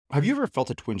Have you ever felt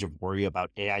a twinge of worry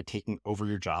about AI taking over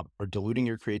your job or diluting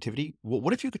your creativity? Well,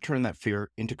 what if you could turn that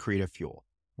fear into creative fuel?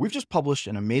 We've just published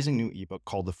an amazing new ebook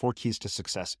called The 4 Keys to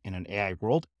Success in an AI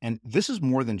World, and this is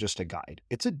more than just a guide.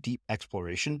 It's a deep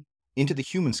exploration into the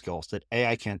human skills that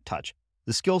AI can't touch,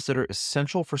 the skills that are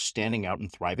essential for standing out and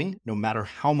thriving, no matter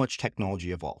how much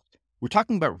technology evolves. We're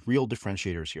talking about real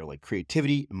differentiators here, like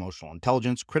creativity, emotional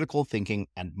intelligence, critical thinking,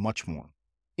 and much more.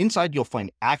 Inside, you'll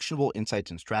find actionable insights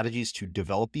and strategies to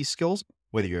develop these skills,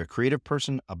 whether you're a creative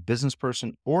person, a business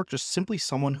person, or just simply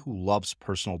someone who loves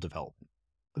personal development.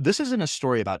 This isn't a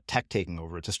story about tech taking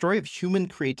over. It's a story of human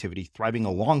creativity thriving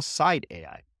alongside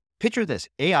AI. Picture this,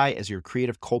 AI as your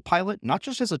creative co-pilot, not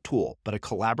just as a tool, but a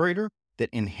collaborator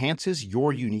that enhances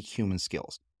your unique human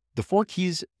skills. The 4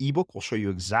 Keys ebook will show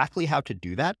you exactly how to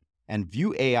do that and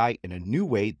view AI in a new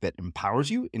way that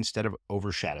empowers you instead of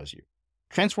overshadows you.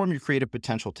 Transform your creative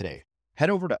potential today. Head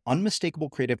over to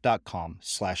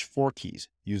unmistakablecreative.com/4keys.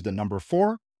 Use the number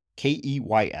 4,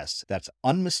 KEYS. That's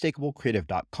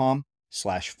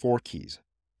unmistakablecreative.com/4keys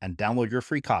and download your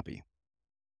free copy.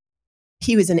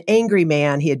 He was an angry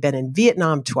man. He had been in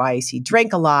Vietnam twice. He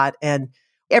drank a lot. And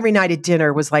every night at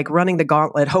dinner was like running the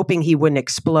gauntlet, hoping he wouldn't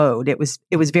explode. It was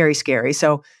very scary.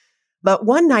 But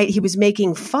one night he was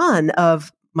making fun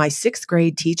of my 6th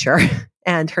grade teacher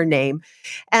and her name.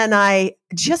 And I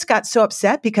just got so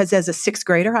upset because as a 6th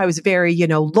grader, I was very,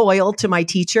 loyal to my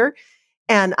teacher.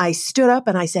 And I stood up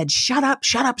and I said, "Shut up,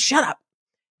 shut up, shut up."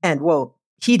 And whoa,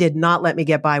 he did not let me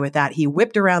get by with that. He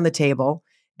whipped around the table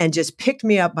and just picked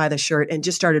me up by the shirt and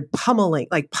just started pummeling,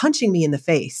 like punching me in the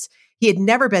face. He had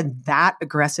never been that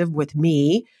aggressive with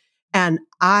me. And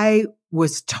I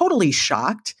was totally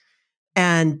shocked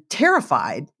and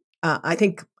terrified. I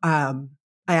think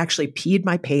I actually peed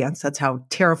my pants. That's how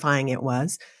terrifying it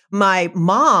was. My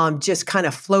mom just kind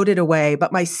of floated away,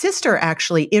 but my sister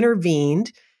actually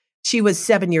intervened. She was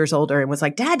 7 years older and was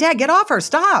like, Dad, get off her,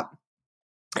 stop.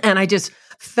 And I just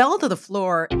fell to the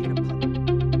floor.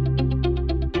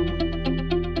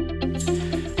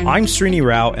 I'm Srini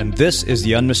Rao, and this is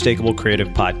the Unmistakable Creative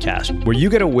Podcast, where you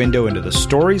get a window into the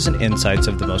stories and insights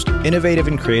of the most innovative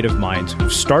and creative minds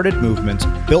who've started movements,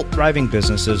 built thriving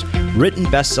businesses, written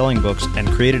best-selling books, and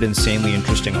created insanely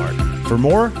interesting art. For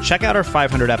more, check out our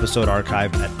 500-episode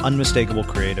archive at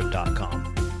unmistakablecreative.com.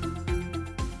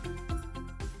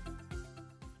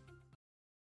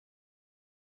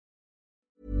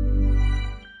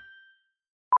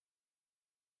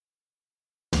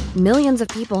 Millions of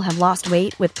people have lost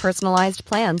weight with personalized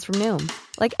plans from Noom.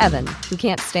 Like Evan, who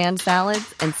can't stand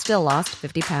salads and still lost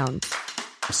 50 pounds.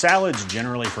 Salads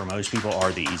generally for most people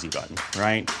are the easy button,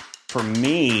 right? For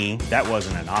me, that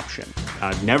wasn't an option.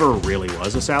 I never really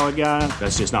was a salad guy.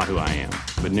 That's just not who I am.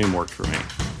 But Noom worked for me.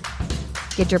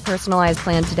 Get your personalized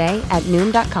plan today at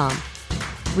Noom.com.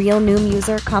 Real Noom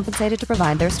user compensated to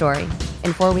provide their story.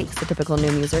 In 4 weeks, the typical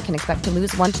Noom user can expect to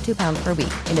lose 1 to 2 pounds per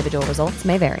week. Individual results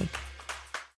may vary.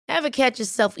 Ever catch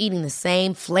yourself eating the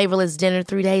same flavorless dinner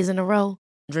 3 days in a row?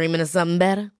 Dreaming of something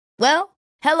better? Well,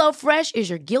 HelloFresh is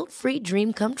your guilt-free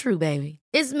dream come true, baby.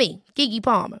 It's me, Keke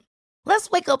Palmer. Let's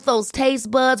wake up those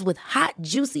taste buds with hot,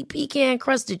 juicy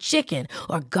pecan-crusted chicken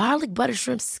or garlic butter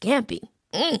shrimp scampi.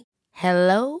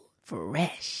 Hello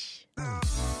Fresh.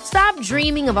 Stop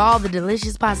dreaming of all the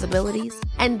delicious possibilities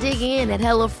and dig in at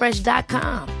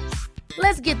HelloFresh.com.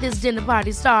 Let's get this dinner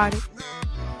party started.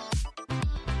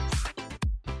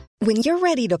 When you're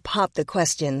ready to pop the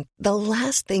question, the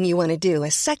last thing you want to do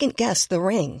is second-guess the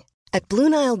ring. At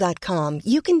BlueNile.com,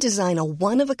 you can design a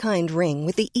one-of-a-kind ring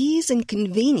with the ease and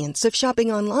convenience of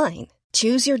shopping online.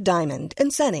 Choose your diamond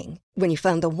and setting. When you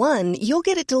find the one, you'll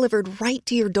get it delivered right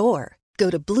to your door. Go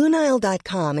to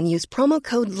BlueNile.com and use promo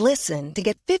code LISTEN to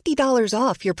get $50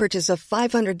 off your purchase of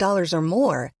 $500 or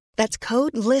more. That's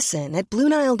code LISTEN at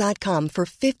BlueNile.com for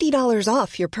 $50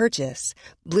 off your purchase.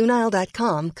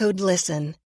 BlueNile.com, code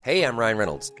LISTEN. Hey, I'm Ryan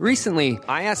Reynolds. Recently,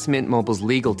 I asked Mint Mobile's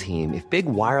legal team if big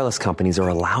wireless companies are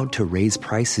allowed to raise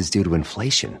prices due to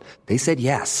inflation. They said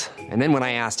yes. And then when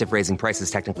I asked if raising prices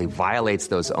technically violates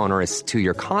those onerous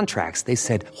 2-year contracts, they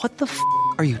said, "What the f***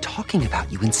 are you talking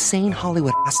about, you insane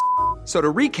Hollywood ass?" So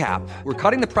to recap, we're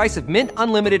cutting the price of Mint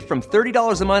Unlimited from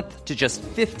 $30 a month to just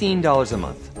 $15 a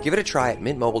month. Give it a try at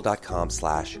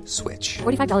mintmobile.com/switch.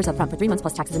 $45 up front for 3 months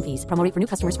plus taxes and fees. Promo rate for new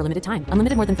customers for limited time.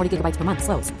 Unlimited more than 40 gigabytes per month.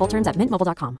 Slows full terms at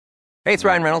mintmobile.com. Hey, it's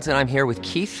Ryan Reynolds, and I'm here with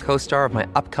Keith, co-star of my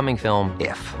upcoming film,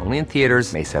 If, only in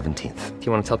theaters May 17th. Do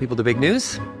you want to tell people the big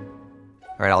news?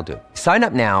 All right, I'll do it. Sign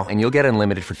up now and you'll get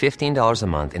unlimited for $15 a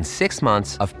month and 6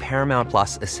 months of Paramount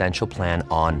Plus Essential Plan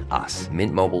on us.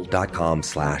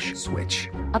 MintMobile.com/switch.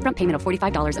 Upfront payment of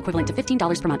 $45 equivalent to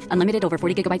 $15 per month. Unlimited over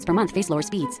 40 gigabytes per month. Face lower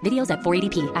speeds. Videos at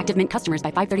 480p. Active Mint customers by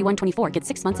 531.24 get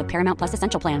 6 months of Paramount Plus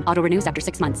Essential Plan. Auto renews after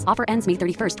 6 months. Offer ends May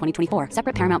 31st, 2024.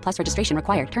 Separate Paramount Plus registration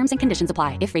required. Terms and conditions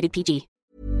apply if rated PG.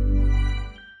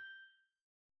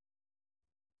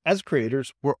 As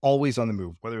creators, we're always on the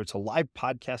move. Whether it's a live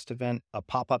podcast event, a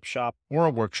pop-up shop, or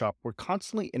a workshop, we're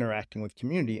constantly interacting with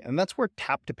community, and that's where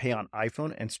Tap to Pay on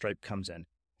iPhone and Stripe comes in.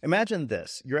 Imagine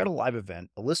this. You're at a live event,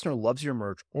 a listener loves your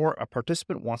merch, or a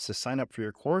participant wants to sign up for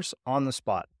your course on the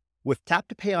spot. With Tap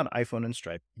to Pay on iPhone and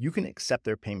Stripe, you can accept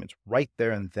their payments right there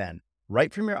and then,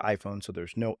 right from your iPhone, so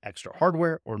there's no extra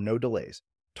hardware or no delays.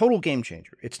 Total game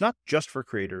changer. It's not just for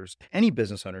creators. Any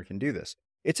business owner can do this.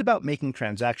 It's about making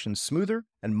transactions smoother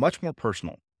and much more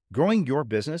personal, growing your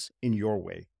business in your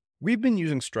way. We've been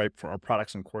using Stripe for our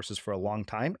products and courses for a long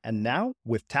time, and now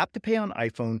with Tap to Pay on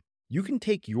iPhone, you can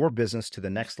take your business to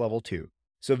the next level too.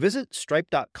 So visit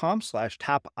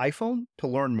stripe.com/tapiphone to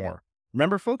learn more.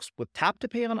 Remember, folks, with Tap to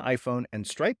Pay on iPhone and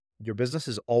Stripe, your business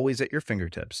is always at your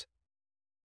fingertips.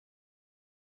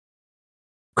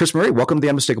 CrisMarie, welcome to The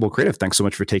Unmistakable Creative. Thanks so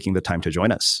much for taking the time to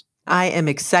join us. I am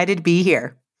excited to be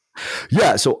here.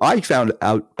 Yeah, so I found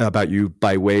out about you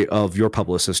by way of your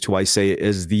publicist, who I say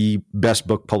is the best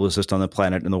book publicist on the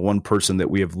planet and the one person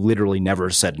that we have literally never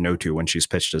said no to when she's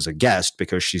pitched as a guest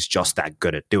because she's just that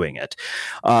good at doing it.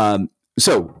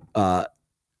 So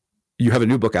you have a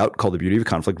new book out called The Beauty of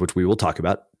Conflict, which we will talk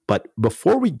about. But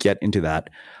before we get into that,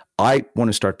 I want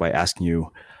to start by asking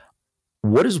you,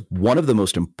 what is one of the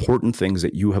most important things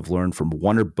that you have learned from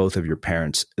one or both of your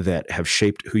parents that have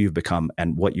shaped who you've become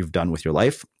and what you've done with your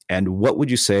life? And what would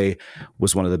you say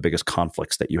was one of the biggest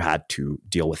conflicts that you had to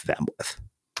deal with them with?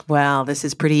 Well, this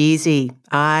is pretty easy.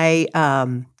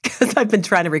 Because I've been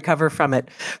trying to recover from it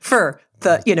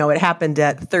it happened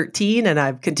at 13 and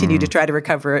I've continued to try to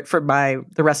recover it for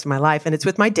the rest of my life. And it's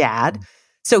with my dad.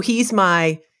 So he's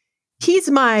my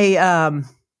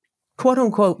quote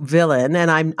unquote villain.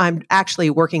 And I'm actually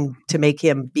working to make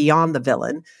him beyond the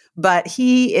villain. But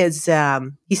he is,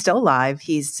 he's still alive.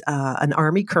 He's an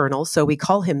Army colonel, so we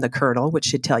call him the Colonel, which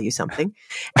should tell you something.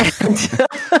 And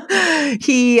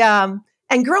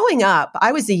and growing up,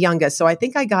 I was the youngest, so I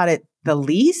think I got it the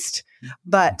least.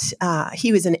 But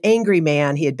he was an angry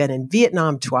man. He had been in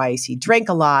Vietnam twice. He drank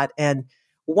a lot. And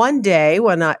one day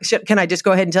can I just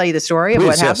go ahead and tell you the story of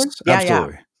what happened? Yes,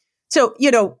 absolutely. Yeah. So,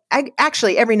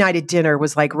 actually every night at dinner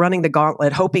was like running the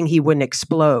gauntlet, hoping he wouldn't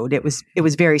explode. It was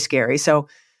very scary. So,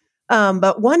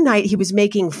 but one night he was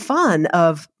making fun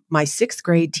of my 6th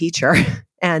grade teacher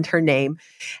and her name.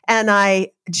 And I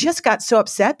just got so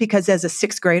upset because as a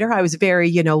 6th grader, I was very,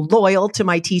 loyal to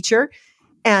my teacher.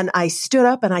 And I stood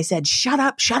up and I said, "Shut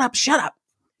up, shut up, shut up."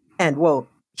 And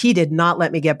he did not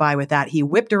let me get by with that. He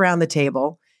whipped around the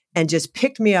table and just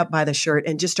picked me up by the shirt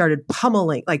and just started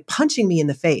pummeling, like punching me in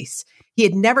the face. He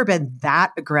had never been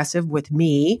that aggressive with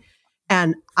me.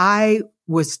 And I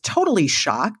was totally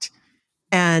shocked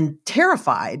and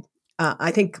terrified.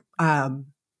 I think I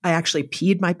actually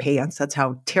peed my pants. That's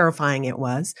how terrifying it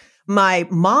was. My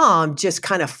mom just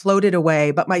kind of floated away,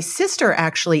 but my sister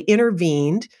actually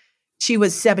intervened. She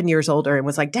was 7 years older and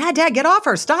was like, Dad, get off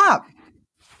her, stop.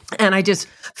 And I just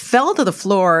fell to the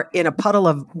floor in a puddle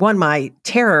of my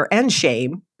terror and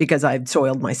shame because I'd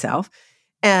soiled myself.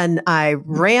 And I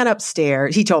ran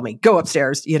upstairs. He told me, "Go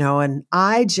upstairs," and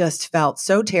I just felt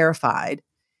so terrified.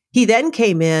 He then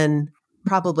came in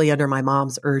probably under my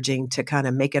mom's urging to kind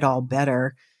of make it all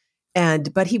better.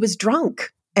 But he was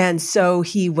drunk. And so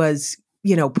he was,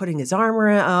 putting his arm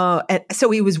around. And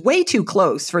so he was way too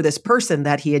close for this person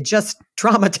that he had just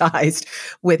traumatized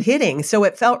with hitting. So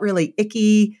it felt really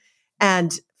icky.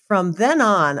 And from then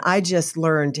on, I just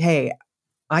learned, hey,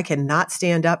 I cannot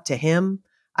stand up to him.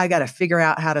 I got to figure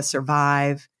out how to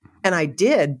survive. And I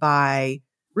did by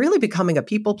really becoming a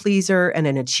people pleaser and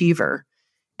an achiever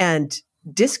and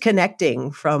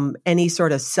disconnecting from any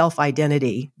sort of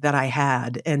self-identity that I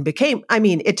had and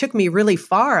it took me really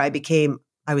far. I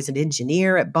was an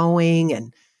engineer at Boeing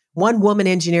and one woman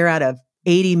engineer out of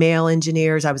 80 male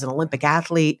engineers. I was an Olympic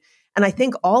athlete. And I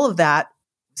think all of that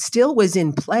still was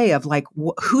in play of like,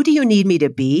 who do you need me to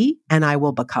be? And I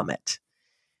will become it.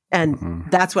 And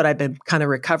that's what I've been kind of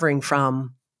recovering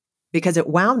from because I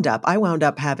wound up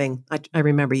having, I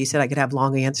remember you said I could have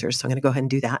long answers, so I'm going to go ahead and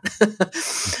do that.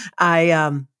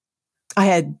 I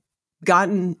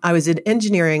was in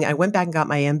engineering. I went back and got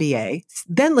my MBA.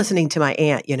 Then listening to my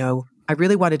aunt, I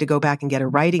really wanted to go back and get a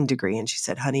writing degree. And she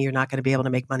said, "Honey, you're not going to be able to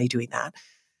make money doing that."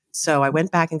 So I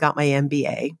went back and got my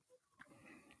MBA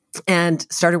and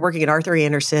started working at Arthur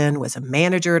Andersen, was a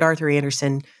manager at Arthur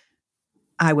Andersen.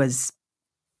 I was,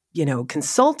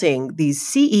 consulting these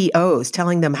CEOs,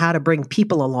 telling them how to bring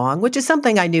people along, which is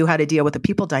something I knew how to deal with the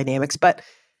people dynamics. But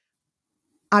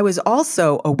I was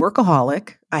also a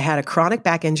workaholic. I had a chronic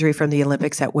back injury from the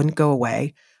Olympics that wouldn't go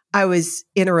away. I was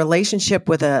in a relationship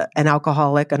with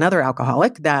another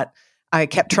alcoholic that I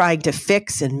kept trying to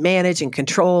fix and manage and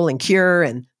control and cure,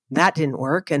 and that didn't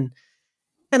work. And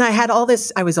I had all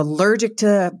this, I was allergic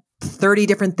to 30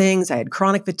 different things. I had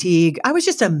chronic fatigue. I was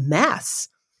just a mess.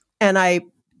 And I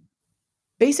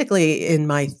basically in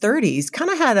my 30s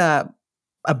kind of had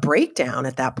a breakdown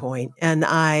at that point. And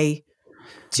I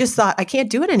just thought, I can't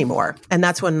do it anymore. And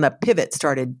that's when the pivot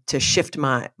started to shift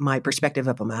my perspective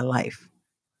of my life.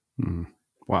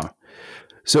 Wow.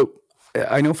 So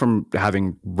I know from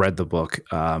having read the book,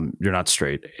 You're Not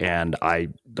Straight. And I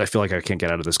feel like I can't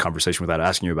get out of this conversation without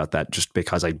asking you about that, just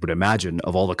because I would imagine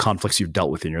of all the conflicts you've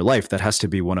dealt with in your life, that has to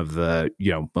be one of the,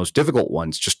 most difficult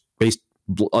ones, just based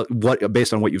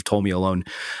on what you've told me alone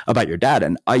about your dad.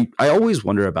 And I always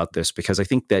wonder about this, because I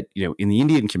think that, in the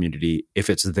Indian community, if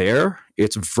it's there,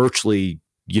 it's virtually,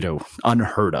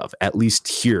 unheard of, at least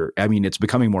here. I mean, it's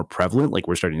becoming more prevalent, like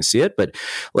we're starting to see it, but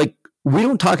like, we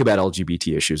don't talk about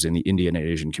LGBT issues in the Indian and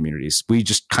Asian communities. We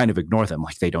just kind of ignore them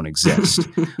like they don't exist.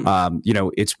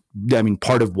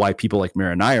 Part of why people like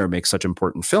Mira Nair make such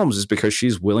important films is because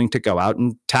she's willing to go out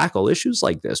and tackle issues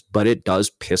like this. But it does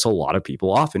piss a lot of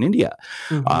people off in India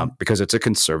because it's a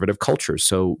conservative culture.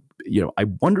 So, I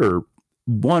wonder,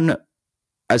 one,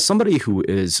 as somebody who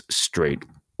is straight,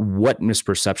 what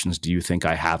misperceptions do you think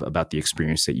I have about the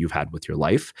experience that you've had with your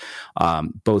life,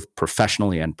 both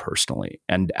professionally and personally?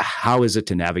 And how is it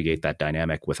to navigate that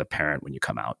dynamic with a parent when you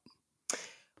come out?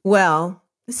 Well,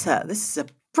 this is a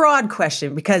broad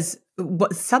question, because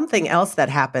something else that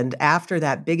happened after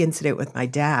that big incident with my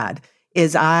dad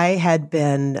is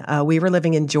we were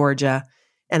living in Georgia,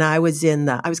 and I was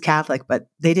Catholic, but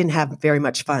they didn't have very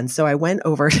much fun. So I went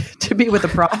over to be with the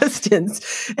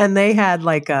Protestants, and they had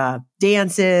like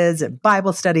dances and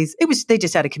Bible studies. They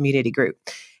just had a community group,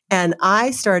 and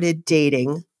I started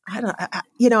dating. I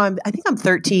think I'm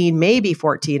 13, maybe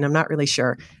 14. I'm not really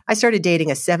sure. I started dating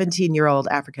a 17-year-old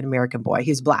African-American boy.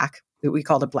 He's black. We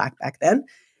called it black back then.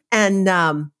 And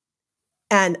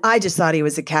I just thought he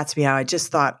was a cat's meow. I just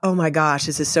thought, oh my gosh,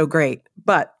 this is so great.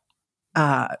 But,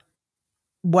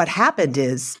 what happened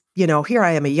is, here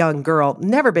I am, a young girl,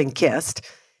 never been kissed.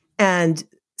 And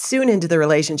soon into the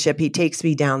relationship, he takes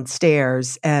me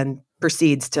downstairs and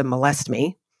proceeds to molest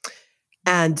me.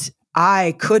 And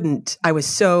I was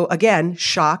so, again,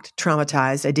 shocked,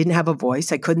 traumatized. I didn't have a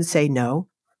voice. I couldn't say no.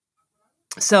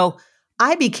 So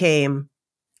I became,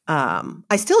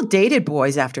 I still dated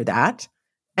boys after that.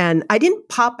 And I didn't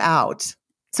pop out.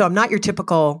 So I'm not your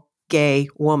typical gay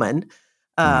woman.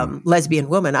 Lesbian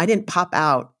woman. I didn't pop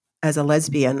out as a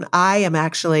lesbian. I am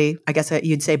actually, I guess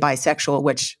you'd say bisexual,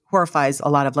 which horrifies a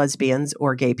lot of lesbians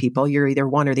or gay people. You're either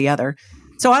one or the other.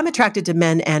 So I'm attracted to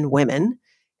men and women,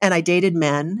 and I dated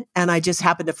men, and I just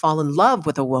happened to fall in love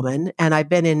with a woman. And I've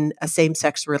been in a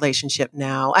same-sex relationship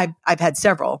now. I've had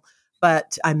several,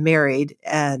 but I'm married,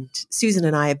 and Susan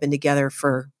and I have been together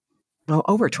for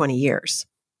over 20 years.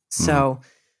 So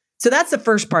that's the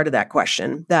first part of that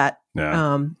question. But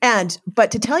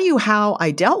to tell you how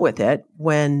I dealt with it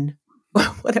when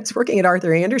I was working at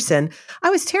Arthur Andersen, I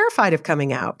was terrified of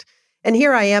coming out. And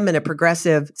here I am in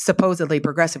a supposedly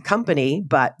progressive company,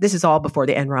 but this is all before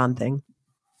the Enron thing.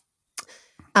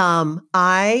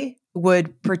 I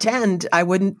would pretend I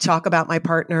wouldn't talk about my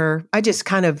partner. I just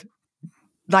kind of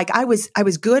I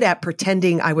was good at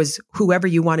pretending I was whoever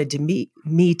you wanted to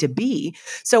me to be.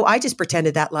 So I just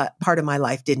pretended that part of my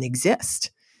life didn't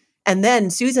exist. And then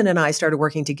Susan and I started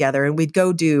working together, and we'd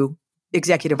go do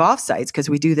executive offsites because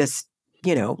we do this,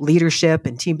 leadership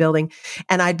and team building.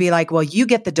 And I'd be like, well, you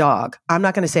get the dog. I'm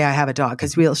not going to say I have a dog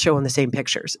because we'll show in the same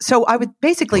pictures. So I would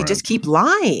basically just keep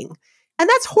lying. And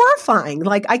that's horrifying.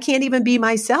 Like, I can't even be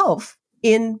myself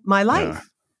in my life. Yeah.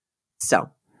 So.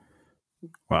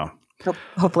 Wow.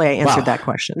 Hopefully I answered that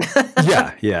question.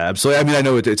 Yeah, absolutely. I mean, I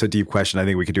know it's a deep question. I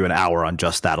think we could do an hour on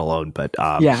just that alone. But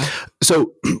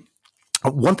so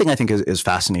one thing I think is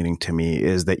fascinating to me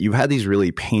is that you had these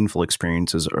really painful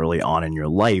experiences early on in your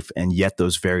life, and yet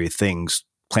those very things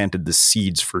planted the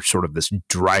seeds for sort of this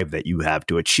drive that you have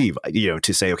to achieve,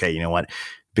 to say, okay, you know what,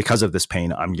 because of this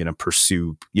pain, I'm going to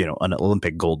pursue, an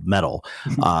Olympic gold medal.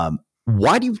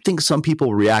 Why do you think some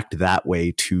people react that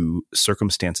way to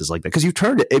circumstances like that? Because you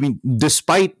turned it. I mean,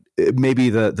 despite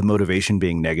maybe the motivation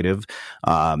being negative,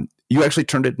 you actually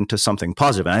turned it into something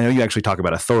positive. And I know you actually talk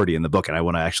about authority in the book, and I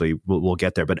want to actually, we'll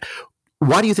get there. But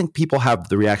why do you think people have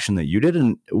the reaction that you did?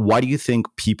 And why do you think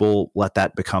people let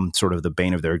that become sort of the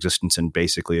bane of their existence and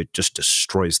basically it just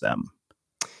destroys them?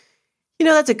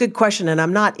 That's a good question. And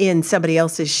I'm not in somebody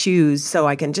else's shoes, so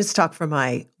I can just talk from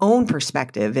my own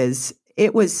perspective.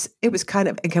 It was kind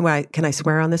of, can I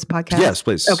swear on this podcast? Yes,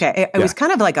 please. Okay. It was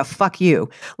kind of like a fuck you.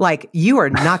 Like, you are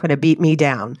not going to beat me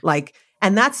down. Like,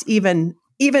 and that's even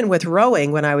with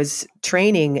rowing, when I was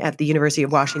training at the University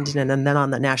of Washington and then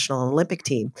on the National Olympic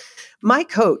team, my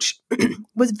coach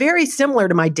was very similar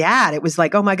to my dad. It was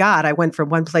like, oh my God, I went from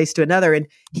one place to another, and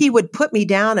he would put me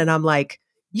down, and I'm like,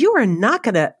 you are not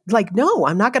going to, like, no,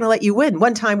 I'm not going to let you win.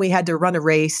 One time we had to run a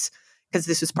race because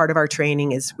this was part of our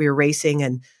training as we were racing,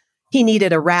 and he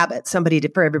needed a rabbit,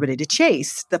 for everybody to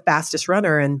chase the fastest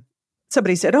runner. And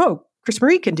somebody said, oh,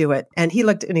 CrisMarie can do it. And he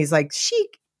looked and he's like,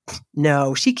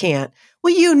 no, she can't.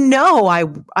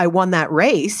 Well, I won that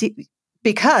race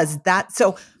because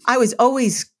so I was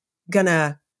always going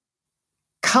to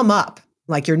come up.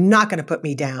 Like, you're not going to put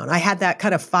me down. I had that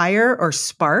kind of fire or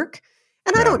spark.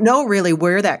 And I don't know really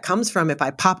where that comes from, if I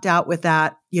popped out with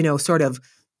that, sort of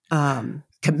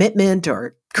commitment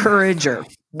or courage or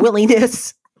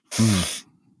willingness.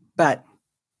 But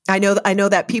I know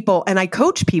that people, and I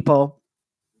coach people,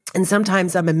 and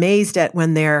sometimes I'm amazed at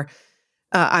when they're,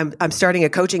 I'm starting a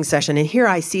coaching session, and here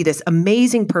I see this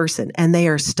amazing person, and they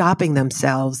are stopping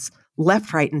themselves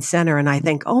left, right, and center. And I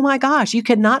think, oh my gosh, you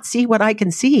cannot see what I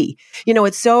can see.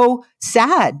 It's so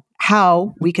sad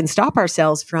how we can stop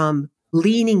ourselves from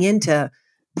leaning into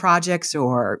projects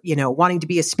or, wanting to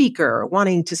be a speaker or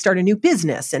wanting to start a new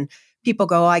business. And people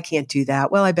go, oh, I can't do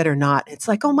that. Well, I better not. It's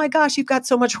like, oh my gosh, you've got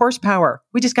so much horsepower.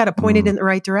 We just got to point it in the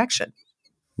right direction.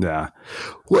 Yeah.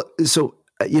 Well, so,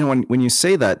 when you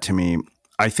say that to me,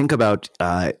 I think about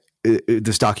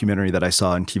this documentary that I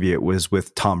saw on TV. It was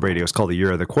with Tom Brady. It was called The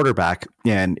Year of the Quarterback.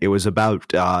 And it was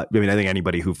about, I think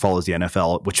anybody who follows the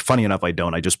NFL, which funny enough, I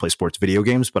don't. I just play sports video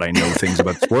games, but I know things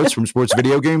about sports from sports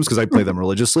video games because I play them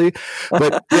religiously.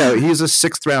 But he's a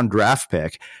 6th round draft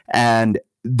pick. And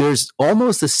there's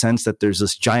almost a sense that there's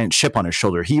this giant chip on his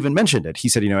shoulder. He even mentioned it. He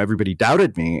said, everybody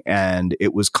doubted me. And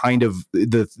it was kind of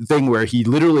the thing where he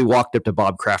literally walked up to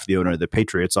Bob Kraft, the owner of the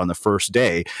Patriots, on the first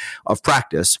day of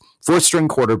practice, 4th string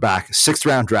quarterback, 6th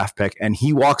round draft pick. And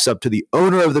he walks up to the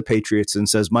owner of the Patriots and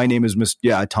says, my name is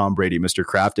Tom Brady, Mr.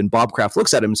 Kraft. And Bob Kraft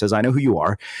looks at him and says, I know who you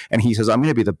are. And he says, I'm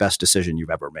going to be the best decision you've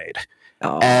ever made.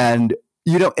 Oh. And,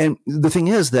 and the thing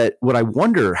is that what I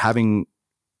wonder,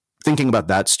 thinking about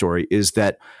that story, is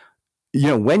that,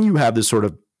 when you have this sort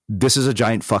of, this is a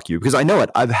giant fuck you, because I know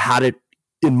it, I've had it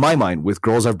in my mind with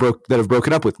girls that have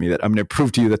broken up with me, that I'm going to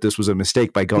prove to you that this was a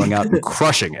mistake by going out and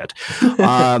crushing it.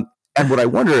 And what I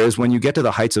wonder is, when you get to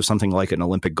the heights of something like an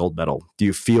Olympic gold medal, do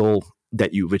you feel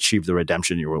that you've achieved the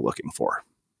redemption you were looking for?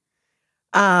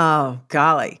 Oh,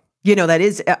 golly. That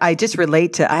is, I just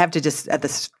relate to, I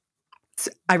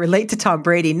relate to Tom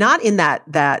Brady, not in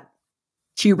that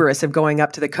hubris of going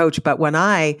up to the coach. But when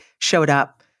I showed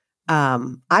up,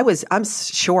 I'm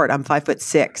short, I'm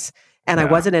 5'6", and I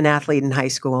wasn't an athlete in high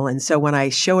school. And so when I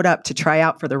showed up to try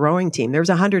out for the rowing team, there was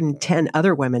 110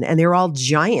 other women, and they were all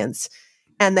giants.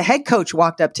 And the head coach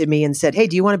walked up to me and said, hey,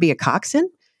 do you want to be a coxswain?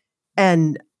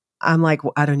 And I'm like,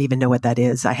 well, I don't even know what that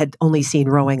is. I had only seen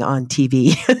rowing on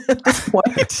TV at this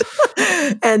point.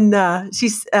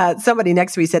 And somebody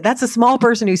next to me said, that's a small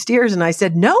person who steers. And I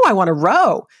said, no, I want to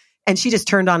row. And she just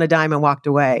turned on a dime and walked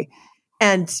away.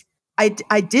 And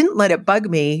I didn't let it bug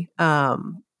me.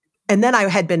 And then I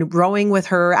had been rowing with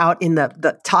her out in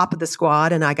the top of the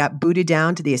squad, and I got booted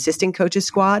down to the assistant coach's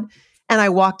squad. And I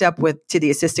walked up to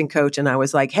the assistant coach, and I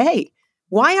was like, hey,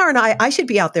 why aren't I should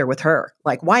be out there with her.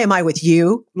 Like, why am I with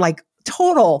you? Like,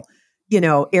 total,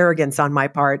 arrogance on my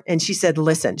part. And she said,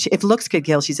 listen, if looks could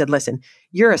kill, she said, listen,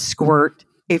 you're a squirt.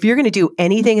 If you're going to do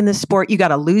anything in this sport, you got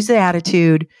to lose the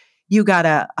attitude. You got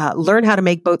to learn how to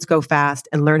make boats go fast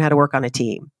and learn how to work on a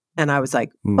team. And I was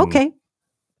like, okay,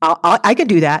 I can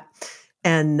do that.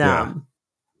 And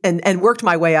worked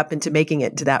my way up into making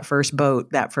it to that first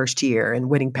boat that first year and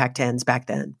winning Pac-10s back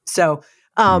then. So,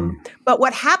 but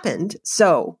what happened,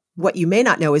 so what you may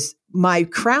not know is my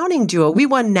crowning jewel, we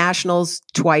won nationals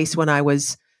twice when I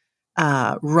was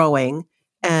rowing.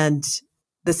 And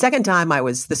the second time I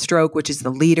was the stroke, which is the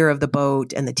leader of the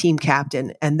boat and the team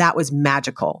captain. And that was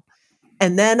magical.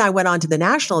 And then I went on to the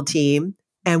national team,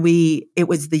 and it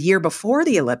was the year before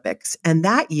the Olympics. And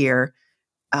that year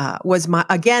was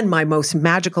my most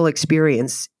magical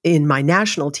experience in my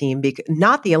national team,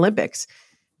 not the Olympics,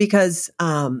 because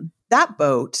that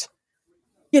boat,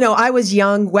 I was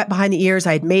young, wet behind the ears.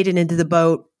 I had made it into the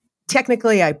boat.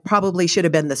 technically, I probably should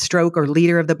have been the stroke or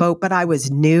leader of the boat, but I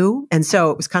was new. And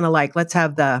so it was kind of like, let's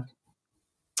have the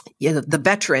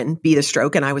veteran be the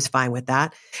stroke. And I was fine with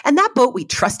that. And that boat, we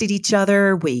trusted each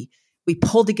other. We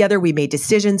pulled together. We made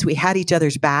decisions. We had each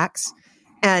other's backs.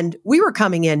 And we were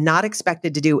coming in not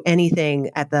expected to do anything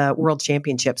at the World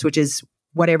Championships, which is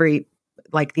what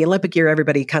like the Olympic year,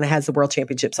 everybody kind of has the World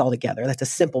Championships all together. That's a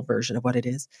simple version of what it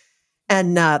is.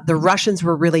 And the Russians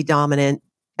were really dominant.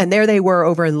 And there they were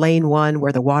over in lane 1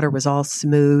 where the water was all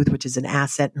smooth, which is an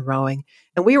asset in rowing.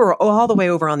 And we were all the way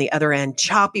over on the other end,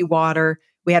 choppy water.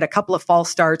 We had a couple of false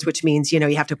starts, which means, you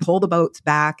have to pull the boats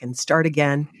back and start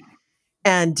again.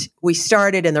 And we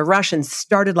started, and the Russians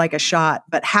started like a shot.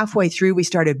 But halfway through, we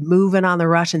started moving on the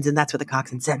Russians. And that's what the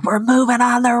coxswain said, we're moving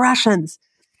on the Russians.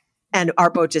 And our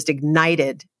boat just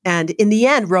ignited. And in the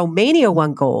end, Romania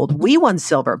won gold. We won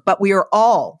silver, but we were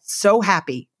all so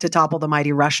happy to topple the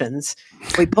mighty Russians.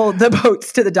 We pulled the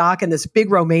boats to the dock, and this big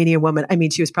Romanian woman,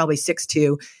 she was probably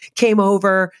 6'2", came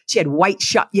over. She had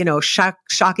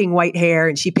shocking white hair,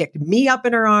 and she picked me up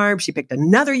in her arms. She picked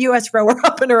another U.S. rower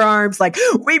up in her arms, like,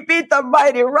 we beat the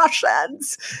mighty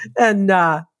Russians. And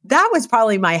that was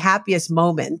probably my happiest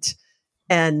moment.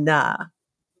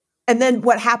 And then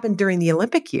what happened during the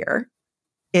Olympic year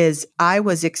is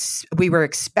we were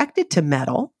expected to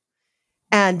medal,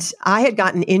 and I had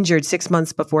gotten injured 6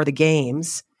 months before the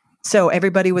games. So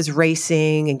everybody was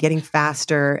racing and getting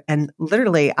faster. And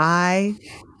literally I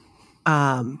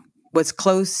was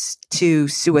close to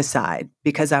suicide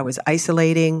because I was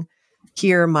isolating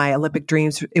here, my Olympic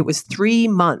dreams. It was 3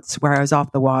 months where I was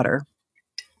off the water.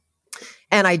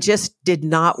 And I just did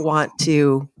not want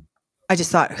to. I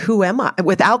just thought, who am I?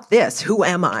 Without this, who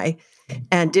am I?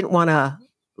 And didn't want to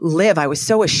live. I was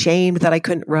so ashamed that I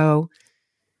couldn't row.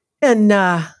 And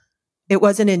it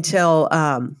wasn't until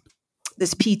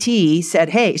this PT said,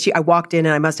 hey, I walked in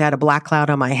and I must have had a black cloud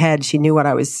on my head. She knew what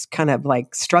I was kind of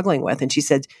like struggling with. And she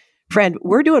said, friend,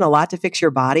 we're doing a lot to fix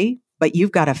your body, but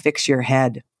you've got to fix your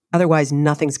head. Otherwise,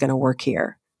 nothing's going to work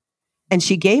here. And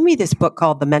she gave me this book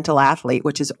called The Mental Athlete,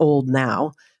 which is old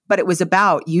now. But it was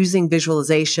about using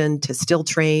visualization to still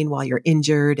train while you're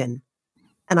injured. And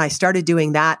I started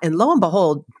doing that. And lo and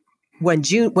behold, when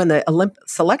the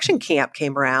selection camp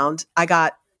came around, I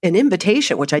got an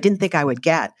invitation, which I didn't think I would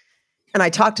get. And I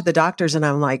talked to the doctors and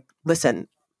I'm like, listen,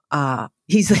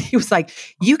 he was like,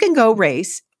 you can go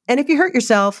race. And if you hurt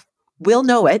yourself, we'll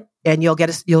know it and you'll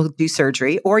do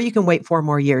surgery, or you can wait 4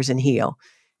 more years and heal.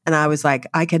 And I was like,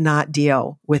 I cannot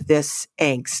deal with this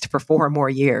angst for 4 more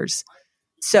years.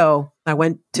 So I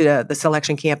went to the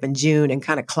selection camp in June and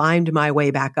kind of climbed my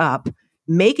way back up,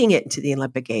 making it into the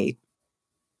Olympic 8.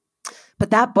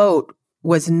 But that boat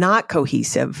was not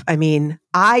cohesive.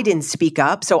 I didn't speak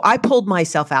up. So I pulled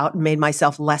myself out and made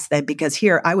myself less than, because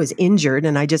here I was injured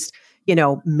and I just,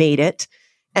 made it.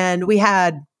 And we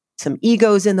had some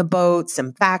egos in the boat,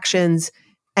 some factions,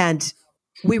 and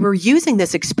we were using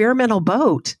this experimental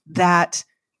boat that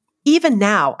even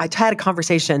now, I had a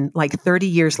conversation like 30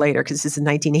 years later, because this is in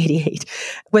 1988,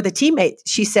 with a teammate.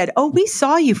 She said, oh, we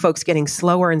saw you folks getting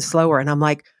slower and slower. And I'm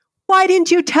like, why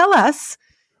didn't you tell us?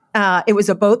 It was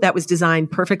a boat that was designed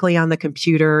perfectly on the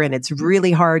computer, and it's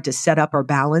really hard to set up or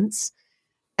balance.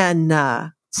 And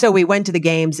so we went to the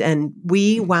games, and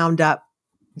we wound up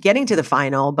getting to the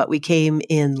final, but we came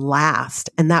in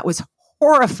last. And that was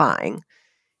horrifying.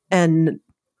 And,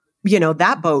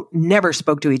 that boat never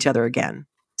spoke to each other again.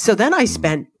 So then I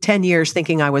spent 10 years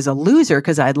thinking I was a loser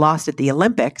because I had lost at the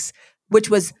Olympics,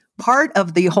 which was part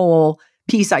of the whole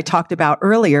piece I talked about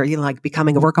earlier, like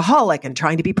becoming a workaholic and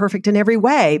trying to be perfect in every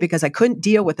way, because I couldn't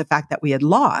deal with the fact that we had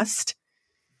lost.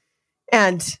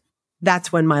 And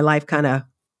that's when my life kind of,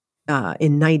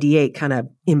 in 98, kind of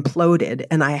imploded.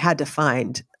 And I had to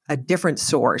find a different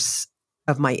source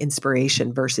of my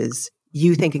inspiration versus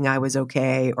you thinking I was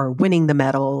okay, or winning the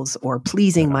medals, or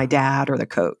pleasing my dad or the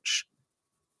coach.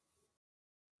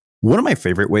 One of my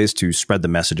favorite ways to spread the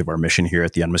message of our mission here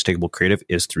at The Unmistakable Creative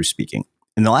is through speaking.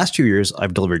 In the last 2 years,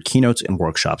 I've delivered keynotes and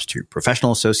workshops to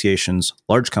professional associations,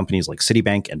 large companies like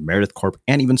Citibank and Meredith Corp,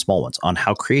 and even small ones, on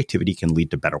how creativity can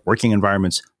lead to better working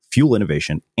environments, fuel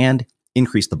innovation, and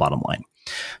increase the bottom line.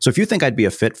 So if you think I'd be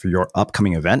a fit for your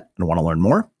upcoming event and want to learn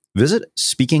more, visit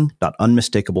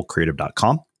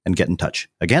speaking.unmistakablecreative.com and get in touch.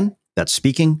 Again, that's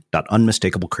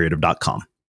speaking.unmistakablecreative.com.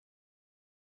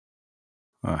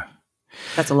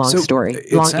 That's a long story.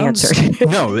 Long answer.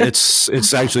 No,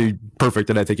 it's actually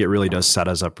perfect. And I think it really does set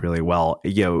us up really well.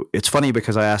 It's funny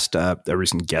because I asked a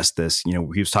recent guest this, he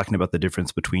was talking about the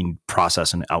difference between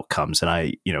process and outcomes. And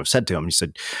I, said to him, he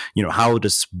said, how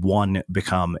does one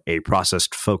become a process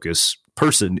focus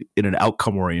person in an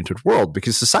outcome-oriented world,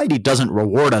 because society doesn't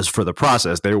reward us for the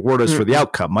process. They reward us for the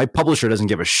outcome. My publisher doesn't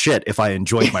give a shit if I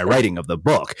enjoyed my writing of the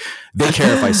book. They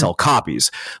care if I sell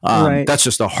copies. Right. That's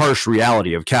just a harsh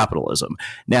reality of capitalism.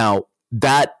 Now,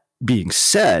 that being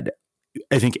said,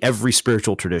 I think every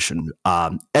spiritual tradition,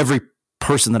 every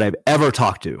person that I've ever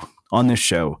talked to on this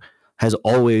show has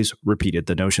always repeated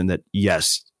the notion that,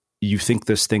 yes, you think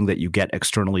this thing that you get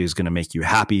externally is going to make you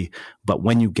happy, but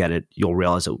when you get it, you'll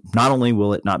realize that not only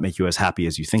will it not make you as happy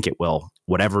as you think it will,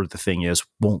 whatever the thing is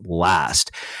won't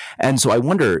last. And so I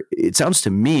wonder, it sounds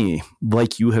to me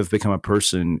like you have become a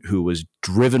person who was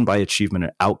driven by achievement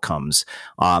and outcomes,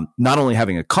 not only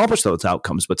having accomplished those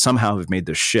outcomes, but somehow have made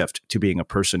the shift to being a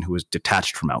person who is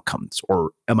detached from outcomes. Or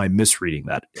am I misreading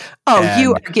that?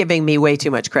 You are giving me way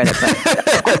too much credit.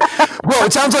 Well,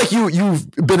 it sounds like you've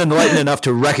been enlightened enough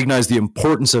to recognize the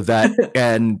importance of that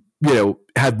and,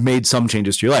 have made some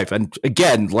changes to your life. And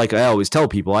again, like I always tell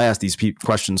people, I ask these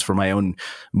questions for my own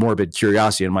morbid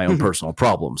curiosity and my own personal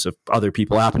problems. If other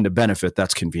people happen to benefit,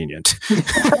 that's convenient.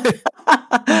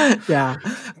 Yeah.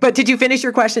 But did you finish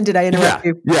your question? Did I interrupt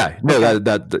you? Yeah. No,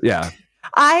 Okay. Yeah.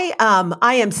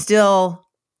 I still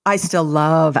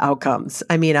love outcomes.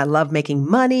 I mean, I love making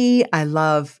money. I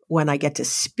love when I get to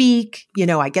speak,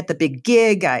 I get the big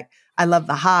gig. I love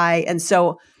the high. And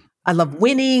so I love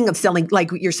winning, of selling,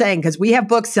 like what you're saying, because we have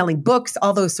books, selling books,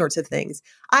 all those sorts of things.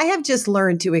 I have just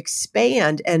learned to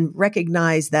expand and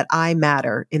recognize that I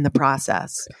matter in the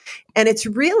process. And it's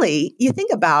really, you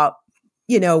think about,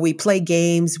 we play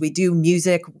games, we do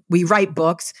music, we write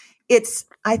books.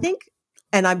 I think,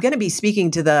 and I'm going to be speaking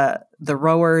to the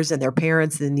rowers and their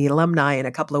parents and the alumni in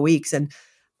a couple of weeks. And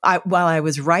while I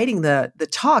was writing the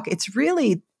talk, it's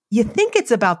really, you think it's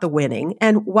about the winning.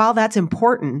 And while that's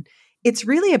important, it's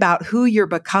really about who you're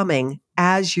becoming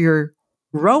as you're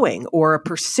rowing or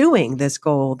pursuing this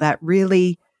goal that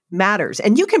really matters.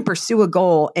 And you can pursue a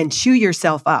goal and chew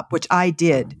yourself up, which I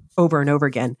did over and over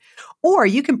again. Or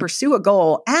you can pursue a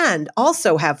goal and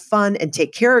also have fun and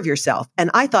take care of yourself.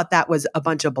 And I thought that was a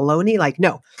bunch of baloney. Like,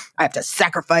 no, I have to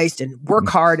sacrifice and work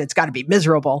hard. It's got to be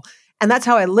miserable. And that's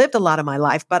how I lived a lot of my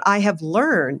life. But I have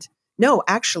learned, no,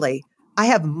 actually, I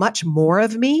have much more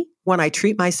of me when I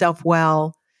treat myself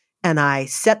well. And I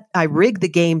rig the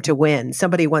game to win.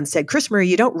 Somebody once said, CrisMarie,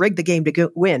 you don't rig the game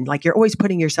to win. Like, you're always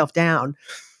putting yourself down.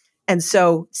 And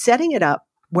so setting it up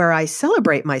where I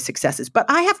celebrate my successes, but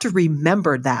I have to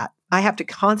remember that. I have to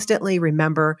constantly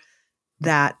remember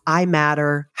that I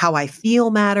matter, how I feel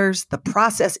matters. The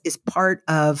process is part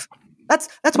of, that's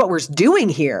what we're doing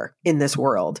here in this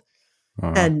world.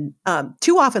 Uh-huh. And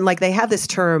too often, like, they have this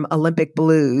term Olympic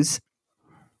blues,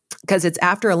 because it's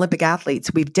after Olympic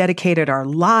athletes, we've dedicated our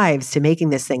lives to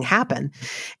making this thing happen.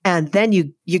 And then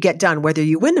you get done, whether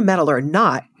you win a medal or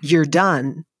not, you're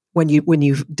done when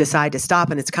you decide to stop.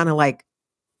 And it's kind of like,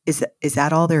 is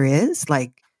that all there is?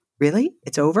 Like, really?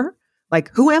 It's over?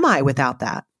 Like, who am I without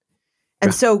that?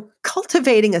 And so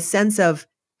cultivating a sense of,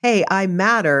 hey, I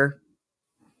matter,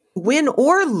 win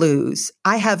or lose,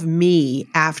 I have me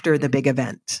after the big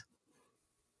event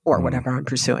or whatever I'm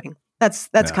pursuing. That's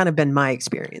kind of been my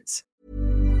experience.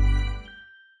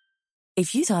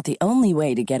 If you thought the only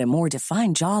way to get a more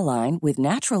defined jawline with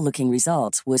natural-looking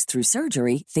results was through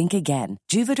surgery, think again.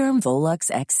 Juvederm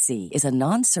Volux XC is a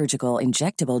non-surgical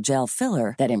injectable gel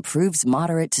filler that improves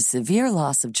moderate to severe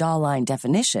loss of jawline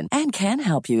definition and can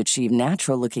help you achieve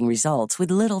natural-looking results with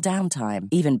little downtime.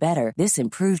 Even better, this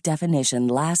improved definition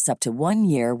lasts up to 1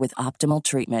 year with optimal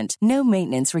treatment. No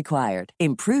maintenance required.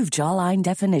 Improve jawline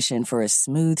definition for a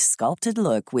smooth, sculpted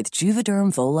look with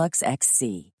Juvederm Volux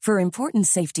XC. For important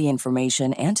safety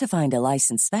information and to find a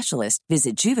licensed specialist,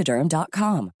 visit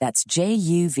Juvederm.com. That's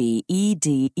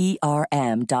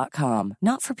JUVEDERM.com.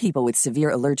 Not for people with severe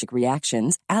allergic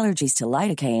reactions, allergies to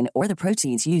lidocaine, or the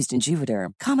proteins used in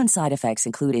Juvederm. Common side effects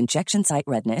include injection site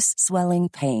redness, swelling,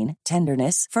 pain,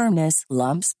 tenderness, firmness,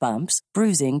 lumps, bumps,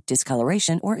 bruising,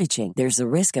 discoloration, or itching. There's a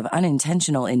risk of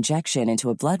unintentional injection into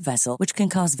a blood vessel, which can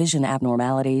cause vision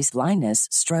abnormalities, blindness,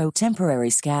 stroke, temporary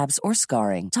scabs, or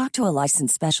scarring. Talk to a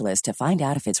licensed specialist to find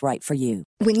out if it's right for you.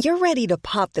 When you're ready to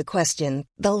pop the question,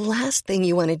 the last thing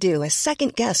you want to do is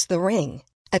second-guess the ring.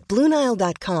 At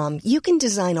BlueNile.com, you can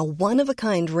design a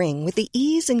one-of-a-kind ring with the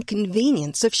ease and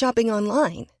convenience of shopping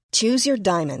online. Choose your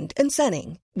diamond and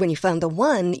setting. When you find the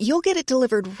one, you'll get it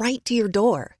delivered right to your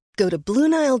door. Go to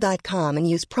BlueNile.com and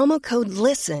use promo code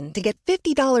LISTEN to get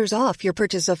 $50 off your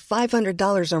purchase of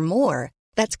 $500 or more.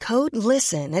 That's code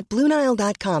LISTEN at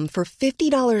BlueNile.com for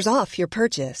 $50 off your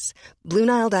purchase.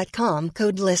 BlueNile.com,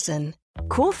 code LISTEN.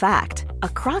 Cool fact, a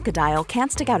crocodile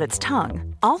can't stick out its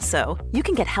tongue. Also, you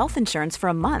can get health insurance for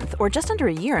a month or just under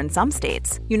a year in some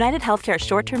states. United Healthcare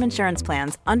short-term insurance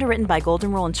plans, underwritten by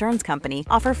Golden Rule Insurance Company,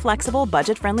 offer flexible,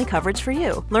 budget-friendly coverage for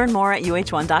you. Learn more at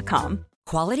uh1.com.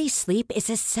 Quality sleep is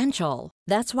essential.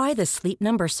 That's why the Sleep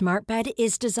Number Smart Bed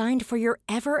is designed for your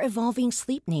ever-evolving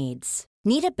sleep needs.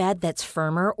 Need a bed that's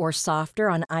firmer or softer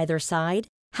on either side?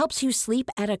 Helps you sleep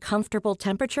at a comfortable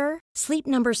temperature? Sleep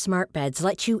Number Smart Beds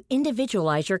let you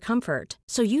individualize your comfort,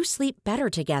 so you sleep better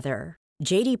together.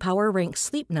 J.D. Power ranks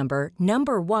Sleep Number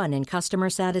number 1 in customer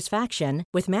satisfaction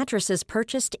with mattresses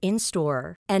purchased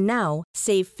in-store. And now,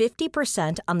 save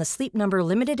 50% on the Sleep Number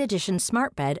Limited Edition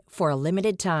Smart Bed for a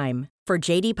limited time. For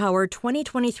J.D. Power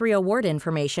 2023 award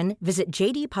information, visit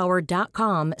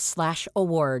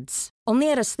jdpower.com/awards.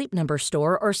 Only at a Sleep Number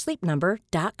store or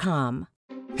sleepnumber.com.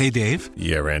 Hey, Dave.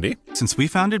 Yeah, Randy. Since we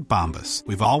founded Bombas,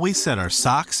 we've always said our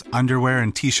socks, underwear,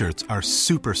 and T-shirts are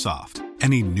super soft.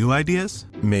 Any new ideas?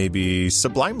 Maybe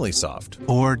sublimely soft.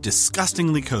 Or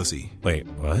disgustingly cozy. Wait,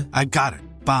 what? I got it.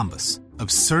 Bombas.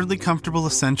 Absurdly comfortable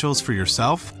essentials for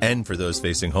yourself and for those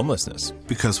facing homelessness.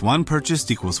 Because one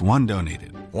purchased equals one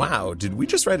donated. Wow, did we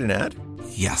just write an ad?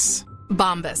 Yes.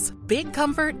 Bombas. Big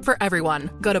comfort for everyone.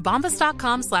 Go to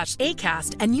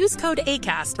bombas.com/ACAST and use code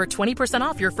ACAST for 20%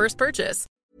 off your first purchase.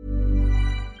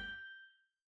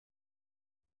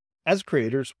 As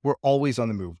creators, we're always on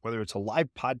the move. Whether it's a live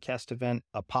podcast event,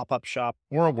 a pop-up shop,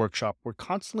 or a workshop, we're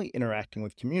constantly interacting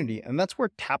with community, and that's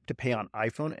where Tap to Pay on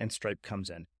iPhone and Stripe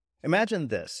comes in. Imagine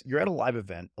this. You're at a live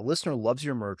event, a listener loves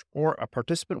your merch, or a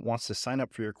participant wants to sign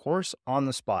up for your course on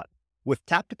the spot. With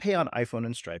Tap to Pay on iPhone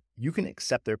and Stripe, you can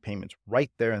accept their payments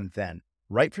right there and then,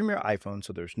 right from your iPhone,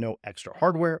 so there's no extra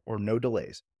hardware or no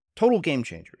delays. Total game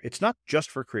changer. It's not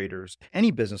just for creators. Any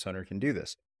business owner can do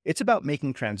this. It's about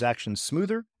making transactions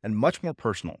smoother and much more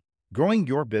personal, growing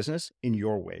your business in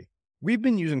your way. We've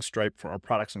been using Stripe for our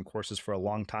products and courses for a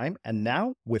long time, and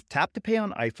now with Tap to Pay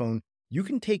on iPhone, you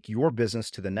can take your business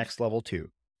to the next level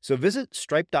too. So visit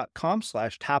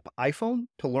stripe.com/tapiphone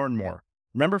to learn more.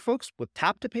 Remember, folks, with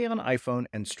Tap to Pay on iPhone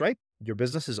and Stripe, your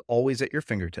business is always at your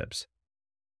fingertips.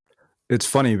 It's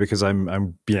funny because I've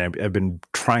been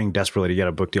trying desperately to get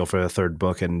a book deal for the third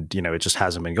book, and it just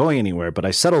hasn't been going anywhere. But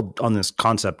I settled on this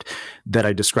concept that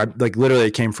I described, like literally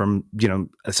it came from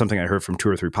something I heard from 2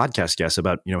 or 3 podcast guests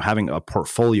about having a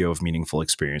portfolio of meaningful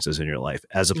experiences in your life,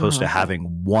 as opposed to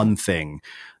having one thing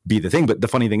be the thing. But the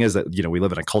funny thing is that we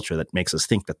live in a culture that makes us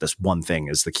think that this one thing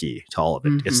is the key to all of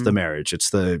it. Mm-hmm. It's the marriage, it's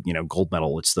the gold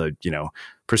medal, it's the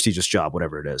prestigious job,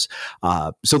 whatever it is.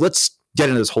 So let's get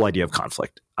into this whole idea of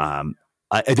conflict.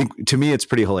 I think to me, it's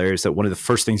pretty hilarious that one of the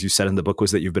first things you said in the book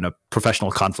was that you've been a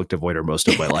professional conflict avoider most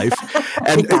of my life.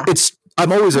 And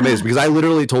I'm always amazed because I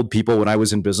literally told people when I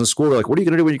was in business school, they're like, what are you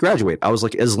going to do when you graduate? I was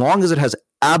like, as long as it has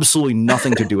absolutely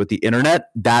nothing to do with the internet,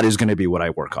 that is going to be what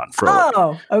I work on for a living.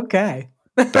 Oh, okay.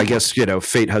 I guess,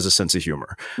 fate has a sense of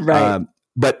humor. Right.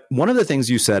 But one of the things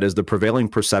you said is the prevailing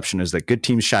perception is that good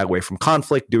teams shy away from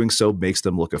conflict. Doing so makes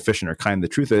them look efficient or kind. The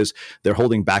truth is they're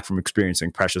holding back from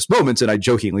experiencing precious moments. And I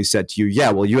jokingly said to you,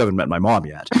 yeah, well, you haven't met my mom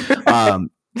yet.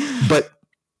 But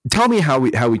tell me how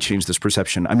we change this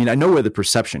perception. I mean, I know where the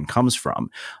perception comes from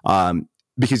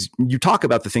because you talk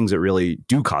about the things that really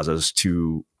do cause us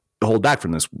to hold back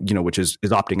from this, which is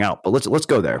opting out. But let's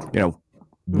go there. How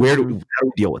do we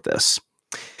deal with this?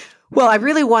 Well, I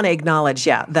really want to acknowledge,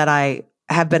 that I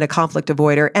have been a conflict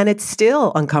avoider, and it's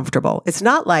still uncomfortable. It's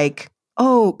not like,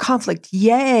 oh, conflict,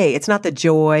 yay. It's not the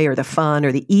joy or the fun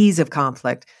or the ease of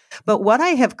conflict. But what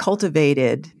I have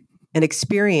cultivated and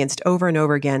experienced over and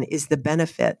over again is the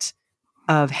benefit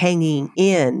of hanging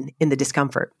in the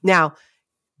discomfort. Now,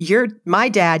 my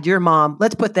dad, your mom,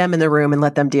 let's put them in the room and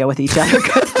let them deal with each other.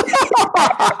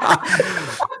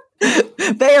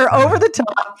 They are over the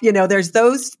top. There's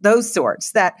those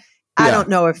sorts that I don't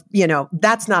know if,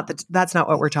 that's not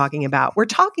what we're talking about. We're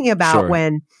talking about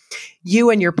when you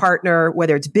and your partner,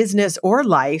 whether it's business or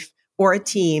life or a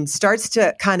team, starts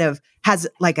to kind of has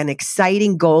like an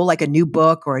exciting goal, like a new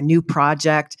book or a new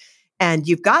project. And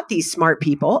you've got these smart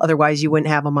people, otherwise you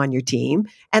wouldn't have them on your team.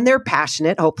 And they're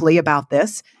passionate, hopefully, about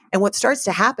this. And what starts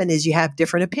to happen is you have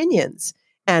different opinions.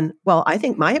 And well, I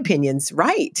think my opinion's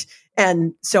right.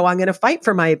 And so I'm going to fight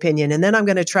for my opinion. And then I'm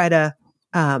going to try to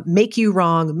make you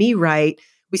wrong, me right.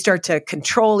 We start to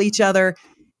control each other.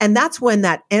 And that's when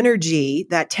that energy,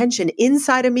 that tension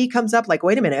inside of me comes up like,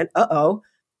 wait a minute,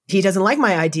 he doesn't like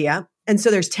my idea. And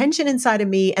so there's tension inside of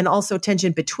me and also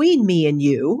tension between me and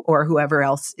you or whoever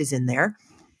else is in there.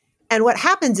 And what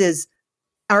happens is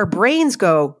our brains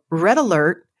go red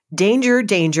alert, danger,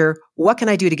 danger. What can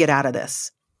I do to get out of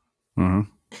this? Mm-hmm.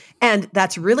 And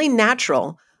that's really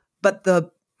natural. But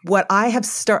what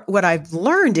I've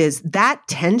learned is that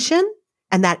tension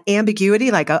and that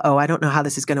ambiguity, like, I don't know how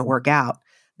this is going to work out.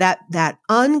 That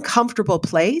uncomfortable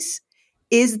place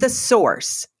is the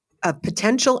source of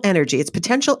potential energy. It's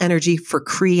potential energy for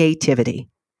creativity.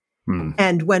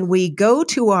 And when we go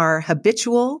to our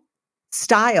habitual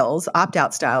styles,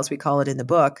 opt-out styles, we call it in the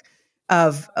book,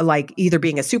 of like either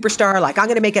being a superstar, like I'm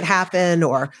going to make it happen,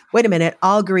 or wait a minute,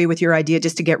 I'll agree with your idea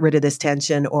just to get rid of this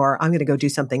tension, or I'm going to go do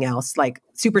something else, like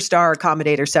superstar,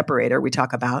 accommodator, separator we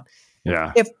talk about.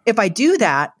 Yeah. If I do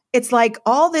that, it's like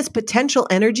all this potential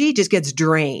energy just gets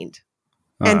drained.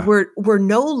 And we're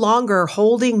no longer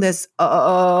holding this,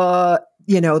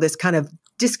 this kind of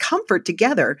discomfort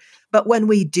together. But when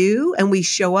we do and we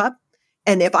show up,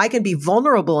 and if I can be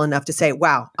vulnerable enough to say,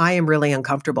 wow, I am really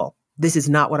uncomfortable. This is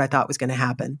not what I thought was going to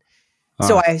happen.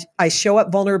 So I show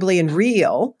up vulnerably and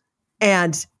real,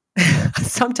 and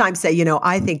sometimes say,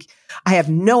 I think I have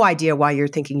no idea why you're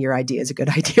thinking your idea is a good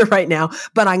idea right now,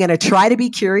 but I'm going to try to be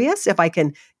curious. If I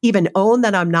can even own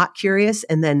that I'm not curious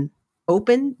and then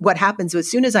open, what happens as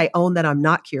soon as I own that I'm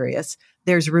not curious,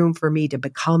 there's room for me to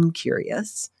become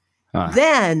curious.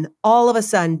 Then all of a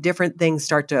sudden, different things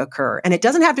start to occur. And it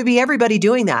doesn't have to be everybody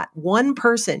doing that. One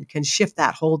person can shift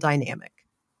that whole dynamic.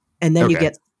 And then you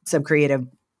get some creative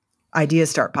ideas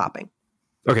start popping.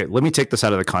 Okay, let me take this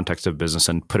out of the context of business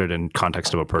and put it in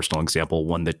context of a personal example,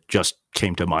 one that just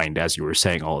came to mind as you were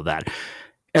saying all of that.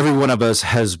 Every one of us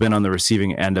has been on the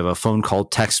receiving end of a phone call,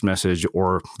 text message,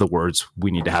 or the words,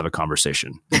 we need to have a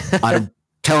conversation. I'm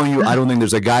telling you, I don't think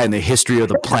there's a guy in the history of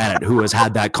the planet who has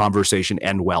had that conversation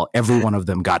end well. Every one of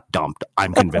them got dumped.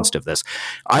 I'm convinced of this.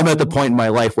 I'm at the point in my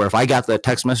life where if I got that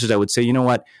text message, I would say, you know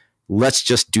what? Let's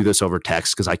just do this over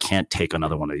text because I can't take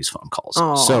another one of these phone calls.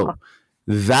 So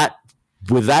with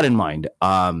that in mind,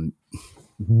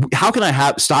 how can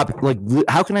I stop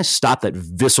that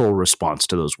visceral response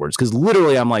to those words? Because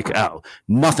literally I'm like,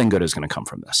 nothing good is going to come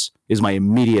from this, is my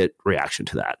immediate reaction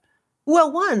to that. Well,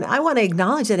 one, I want to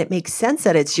acknowledge that it makes sense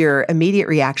that it's your immediate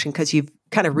reaction because you've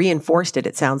kind of reinforced it.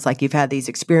 It sounds like you've had these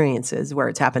experiences where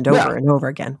it's happened over and over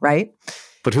again, right?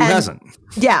 But who hasn't?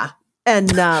 Yeah.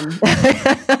 And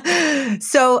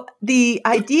so the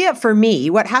idea for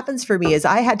me, what happens for me is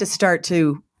I had to start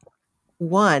to,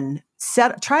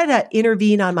 try to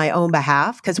intervene on my own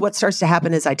behalf, because what starts to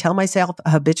happen is I tell myself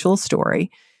a habitual story,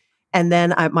 and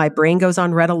then my brain goes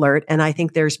on red alert, and I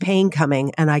think there's pain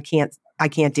coming, and I can't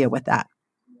deal with that.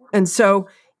 And so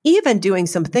even doing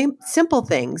some simple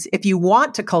things, if you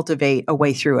want to cultivate a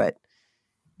way through it,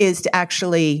 is to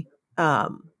actually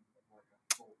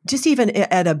just even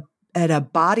at a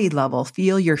body level,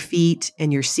 feel your feet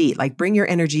and your seat, like bring your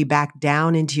energy back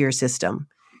down into your system.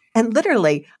 And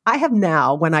literally, I have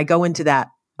now, when I go into that,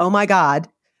 oh my God,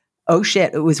 oh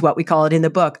shit, it was what we call it in the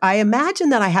book. I imagine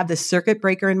that I have this circuit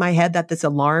breaker in my head, that this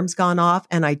alarm's gone off,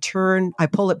 and I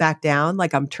pull it back down,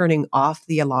 like I'm turning off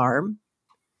the alarm.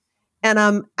 And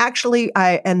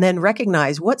and then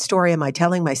recognize, what story am I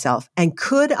telling myself? And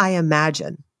could I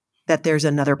imagine that there's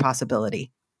another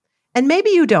possibility? And maybe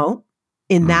you don't.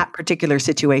 In that particular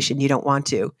situation, you don't want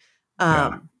to.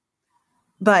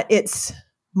 But it's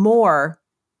more,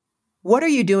 what are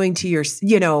you doing to your,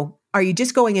 are you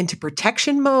just going into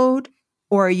protection mode,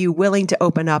 or are you willing to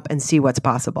open up and see what's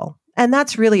possible? And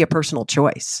that's really a personal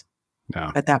choice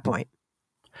at that point.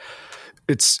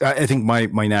 I think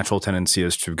my natural tendency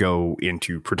is to go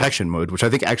into protection mode, which I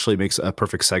think actually makes a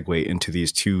perfect segue into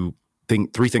these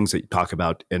three things that you talk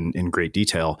about in great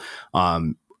detail.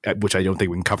 Which I don't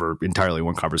think we can cover entirely in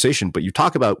one conversation, but you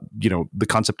talk about, the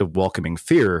concept of welcoming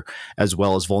fear as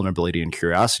well as vulnerability and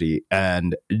curiosity.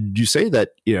 And you say that,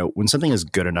 when something is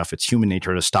good enough, it's human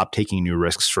nature to stop taking new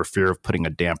risks for fear of putting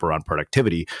a damper on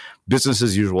productivity. Business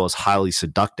as usual is highly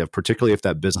seductive, particularly if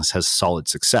that business has solid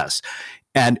success.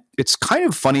 And it's kind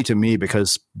of funny to me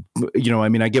because,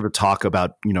 I give a talk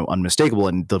about, unmistakable,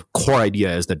 and the core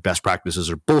idea is that best practices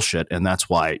are bullshit. And that's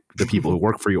why the people who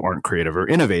work for you aren't creative or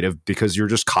innovative, because you're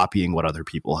just copying what other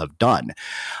people have done.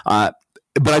 But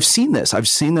I've seen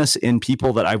this in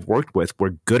people that I've worked with,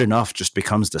 where good enough just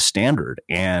becomes the standard.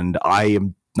 And I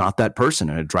am not that person.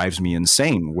 And it drives me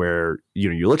insane, where,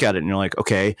 you look at it and you're like,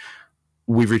 okay,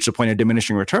 we've reached a point of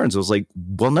diminishing returns. I was like,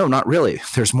 well, no, not really.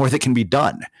 There's more that can be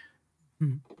done.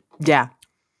 Yeah.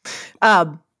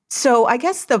 So I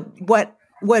guess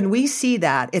when we see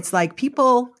that, it's like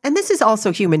people, and this is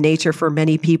also human nature for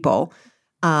many people,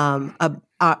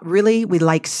 really, we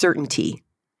like certainty.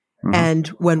 Mm-hmm. And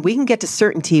when we can get to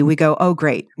certainty, we go, oh,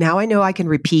 great. Now I know I can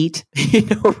repeat,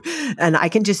 and I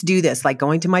can just do this, like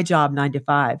going to my job 9 to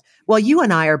 5. Well, you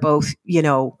and I are both,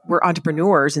 we're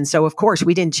entrepreneurs. And so, of course,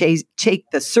 we didn't take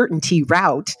the certainty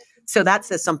route. So that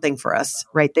says something for us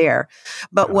right there.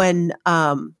 But when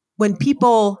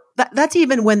people, that's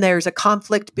even when there's a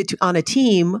conflict on a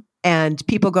team and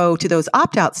people go to those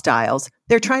opt-out styles,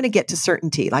 they're trying to get to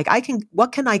certainty. Like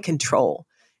what can I control?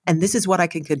 And this is what I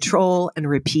can control and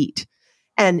repeat.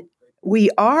 And we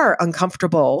are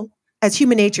uncomfortable as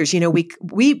human natures.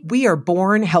 We are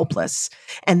born helpless.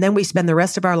 And then we spend the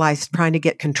rest of our lives trying to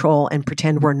get control and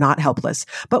pretend we're not helpless.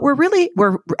 But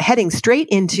we're heading straight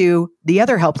into the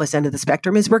other helpless end of the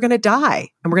spectrum is we're going to die,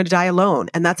 and we're going to die alone.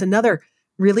 And that's another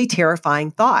really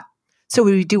terrifying thought. So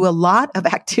we do a lot of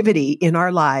activity in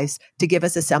our lives to give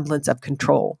us a semblance of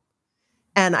control.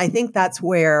 And I think that's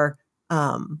where,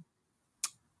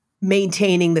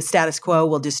 maintaining the status quo,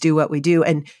 we'll just do what we do.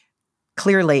 And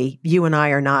clearly you and I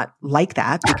are not like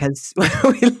that because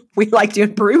we like to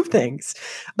improve things.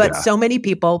 But so many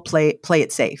people play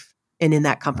it safe and in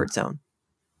that comfort zone.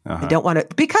 I don't want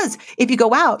to, because if you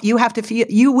go out, you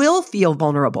will feel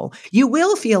vulnerable. You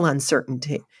will feel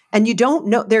uncertainty. And you don't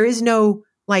know, there is no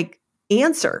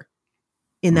answer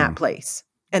in that place.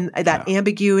 And that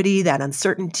ambiguity, that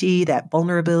uncertainty, that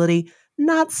vulnerability,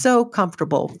 not so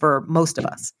comfortable for most of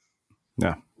us.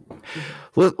 Yeah.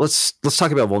 Let's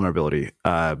talk about vulnerability.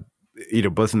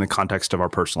 Both in the context of our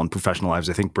personal and professional lives.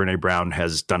 I think Brené Brown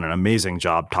has done an amazing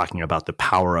job talking about the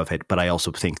power of it, but I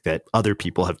also think that other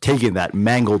people have taken that,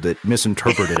 mangled it,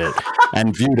 misinterpreted it,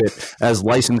 and viewed it as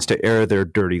license to air their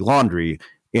dirty laundry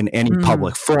in any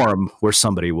public forum where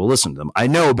somebody will listen to them. I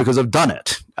know because I've done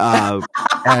it.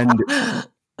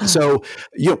 So,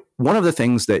 one of the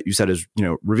things that you said is,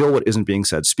 reveal what isn't being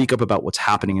said, speak up about what's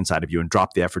happening inside of you, and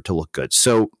drop the effort to look good.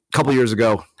 So a couple of years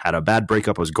ago, had a bad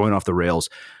breakup. I was going off the rails.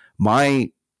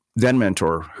 My then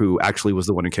mentor, who actually was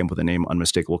the one who came up with the name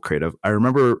Unmistakable Creative, I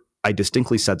remember I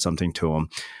distinctly said something to him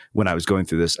when I was going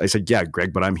through this. I said, yeah,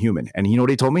 Greg, but I'm human. And you know what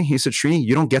he told me? He said, Srini,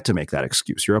 you don't get to make that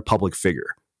excuse. You're a public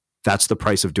figure. That's the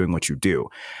price of doing what you do.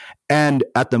 And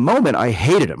at the moment, I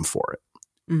hated him for it.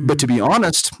 But to be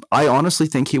honest, I honestly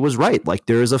think he was right.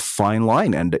 There is a fine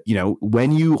line. And,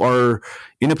 when you are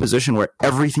in a position where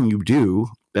everything you do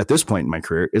at this point in my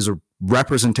career is a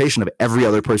representation of every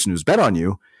other person who's bet on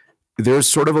you, there's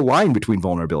sort of a line between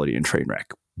vulnerability and train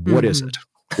wreck. What is it?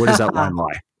 Where does that line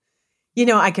lie?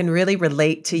 I can really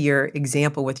relate to your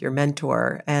example with your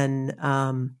mentor. And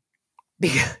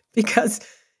because,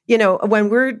 when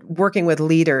we're working with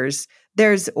leaders,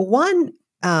 there's one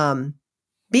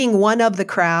being one of the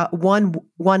crowd, one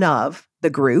of the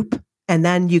group, and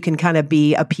then you can kind of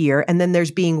be a peer. And then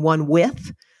there's being one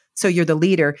with, so you're the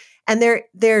leader. And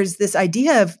there's this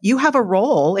idea of you have a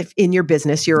role. If in your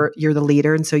business you're the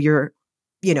leader, and so you're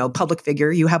public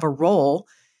figure, you have a role.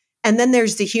 And then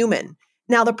there's the human.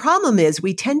 Now the problem is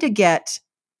we tend to get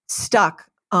stuck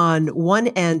on one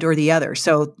end or the other.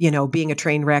 So being a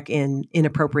train wreck in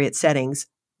inappropriate settings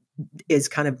is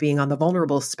kind of being on the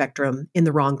vulnerable spectrum in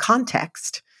the wrong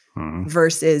context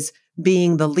versus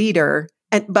being the leader.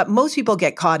 But most people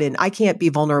get caught in, I can't be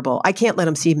vulnerable. I can't let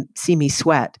them see me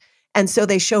sweat. And so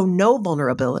they show no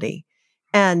vulnerability.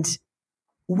 And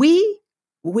we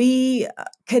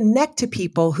connect to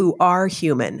people who are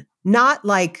human, not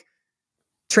like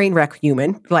train wreck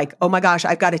human, like, oh my gosh,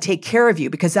 I've got to take care of you,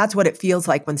 because that's what it feels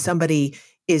like when somebody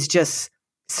is just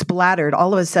splattered.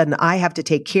 All of a sudden, I have to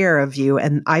take care of you,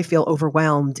 and I feel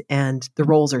overwhelmed, and the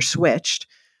roles are switched.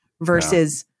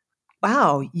 Versus,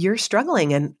 wow, you're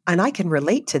struggling, and I can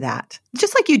relate to that.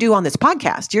 Just like you do on this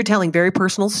podcast, you're telling very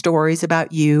personal stories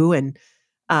about you, and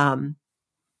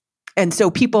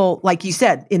so people, like you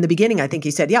said in the beginning, I think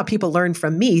you said, yeah, people learn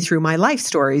from me through my life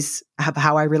stories of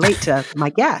how I relate to my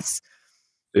guests.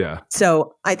 Yeah.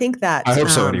 So I think that I hope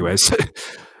so, anyways.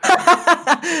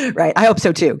 Right. I hope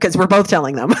so too, because we're both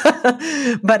telling them.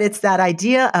 But it's that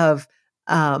idea of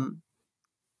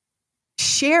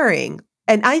sharing.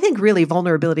 And I think really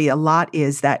vulnerability a lot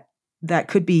is that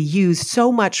could be used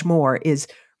so much more is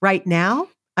right now,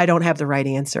 I don't have the right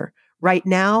answer. Right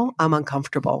now, I'm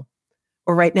uncomfortable.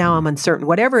 Or right now, I'm uncertain.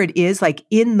 Whatever it is, like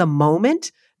in the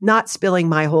moment, not spilling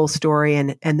my whole story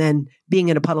and then being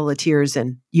in a puddle of tears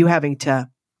and you having to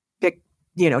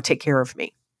take care of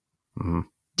me. Mm-hmm.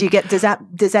 Does that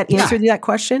answer that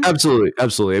question? Absolutely.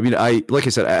 Absolutely. I mean, like I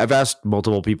said, I've asked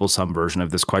multiple people some version of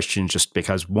this question just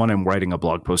because one, I'm writing a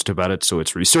blog post about it, so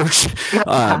it's research.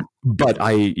 But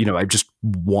I just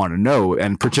want to know,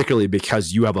 and particularly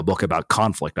because you have a book about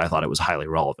conflict, I thought it was highly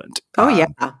relevant. Oh yeah.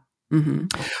 Mm-hmm.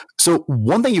 So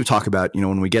one thing you talk about,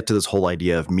 when we get to this whole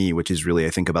idea of me, which is really, I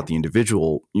think, about the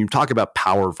individual, you talk about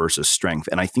power versus strength.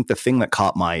 And I think the thing that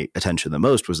caught my attention the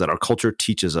most was that our culture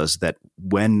teaches us that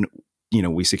when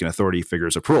we seek an authority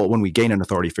figure's approval, when we gain an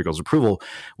authority figure's approval,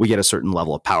 we get a certain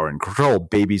level of power and control.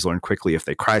 Babies learn quickly if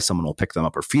they cry, someone will pick them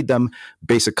up or feed them.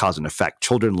 Basic cause and effect.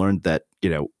 Children learn that,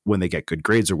 when they get good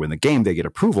grades or win the game, they get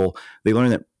approval. They learn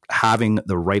that having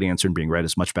the right answer and being right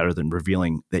is much better than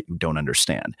revealing that you don't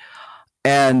understand.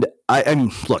 And I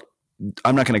mean, look,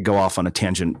 I'm not going to go off on a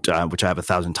tangent, which I have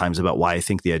 1,000 times about why I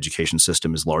think the education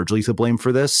system is largely to blame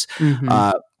for this. Mm-hmm.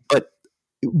 But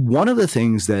one of the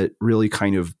things that really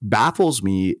kind of baffles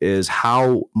me is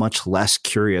how much less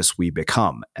curious we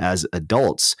become as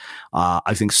adults.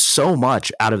 I think so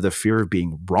much out of the fear of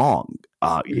being wrong,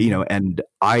 and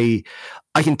I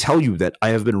can tell you that I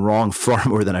have been wrong far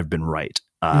more than I've been right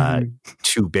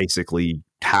to basically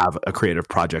have a creative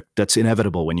project that's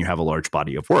inevitable when you have a large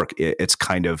body of work. It's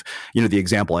kind of, the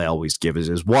example I always give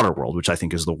is Waterworld, which I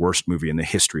think is the worst movie in the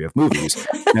history of movies.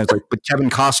 And it's like, but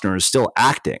Kevin Costner is still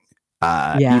acting.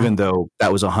 Even though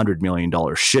that was $100 million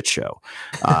shit show.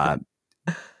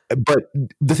 But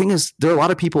the thing is, there are a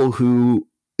lot of people who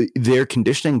their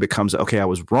conditioning becomes, okay, I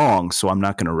was wrong, so I'm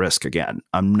not going to risk again.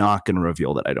 I'm not going to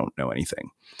reveal that I don't know anything.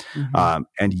 Mm-hmm.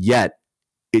 And yet,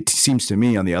 it seems to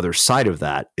me on the other side of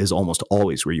that is almost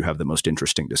always where you have the most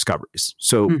interesting discoveries.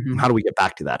 So how do we get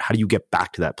back to that? How do you get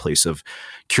back to that place of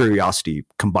curiosity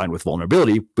combined with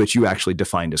vulnerability, which you actually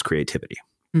defined as creativity?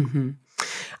 Mm-hmm.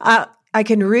 I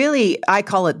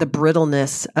call it the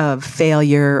brittleness of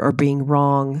failure or being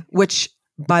wrong, which,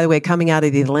 by the way, coming out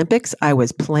of the Olympics, I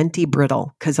was plenty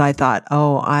brittle because I thought,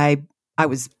 I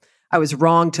was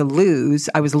wrong to lose.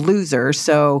 I was a loser.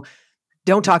 So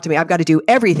don't talk to me. I've got to do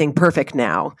everything perfect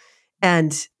now.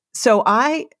 And so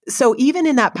even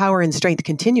in that power and strength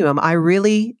continuum, I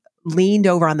really leaned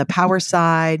over on the power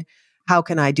side. How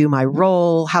can I do my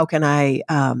role? How can I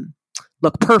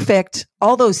look perfect?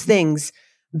 All those things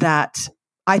that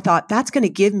I thought that's going to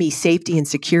give me safety and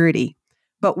security.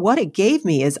 But what it gave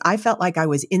me is I felt like I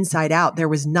was inside out. There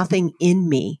was nothing in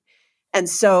me. And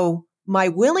so my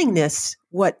willingness,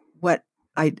 what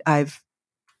I've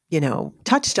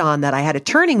touched on, that I had a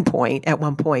turning point at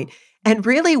one point. And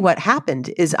really what happened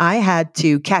is I had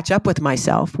to catch up with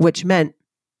myself, which meant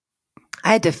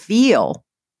I had to feel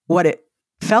what it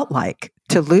felt like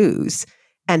to lose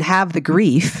and have the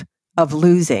grief of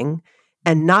losing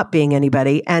and not being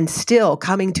anybody and still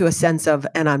coming to a sense of,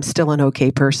 and I'm still an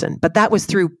okay person. But that was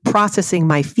through processing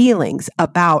my feelings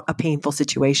about a painful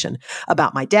situation,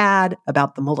 about my dad,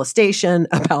 about the molestation,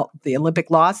 about the Olympic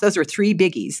loss. Those are three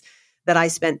biggies that I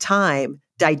spent time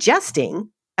digesting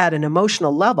at an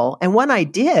emotional level. And when I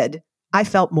did, I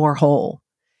felt more whole.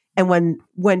 And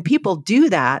when people do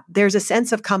that, there's a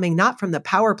sense of coming not from the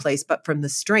power place, but from the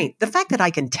strength. The fact that I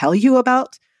can tell you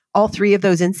about all three of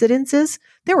those incidences,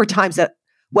 there were times that,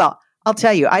 I'll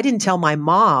tell you, I didn't tell my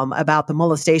mom about the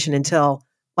molestation until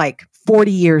like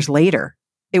 40 years later.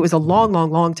 It was a long,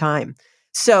 long, long time.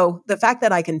 So the fact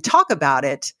that I can talk about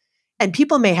it and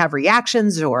people may have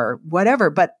reactions or whatever,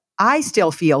 but I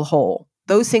still feel whole.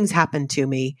 Those things happen to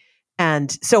me.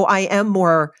 And so I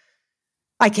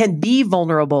can be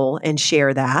vulnerable and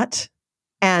share that,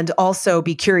 and also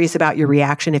be curious about your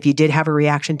reaction. If you did have a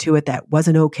reaction to it that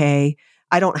wasn't okay,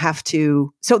 I don't have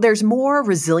to. So there's more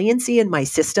resiliency in my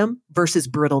system versus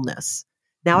brittleness.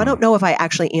 Now, I don't know if I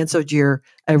actually answered your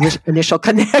initial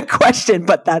question,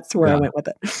 but that's where I went with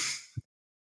it.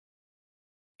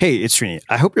 Hey, it's Srini.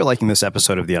 I hope you're liking this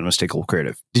episode of The Unmistakable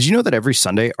Creative. Did you know that every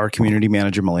Sunday, our community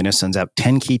manager, Melina, sends out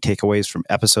 10 key takeaways from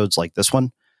episodes like this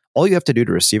one? All you have to do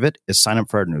to receive it is sign up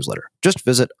for our newsletter. Just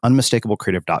visit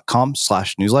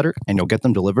unmistakablecreative.com/newsletter and you'll get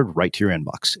them delivered right to your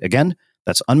inbox. Again,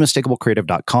 that's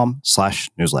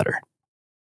unmistakablecreative.com/newsletter.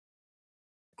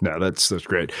 No, that's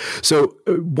great. So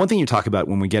one thing you talk about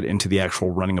when we get into the actual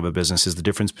running of a business is the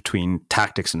difference between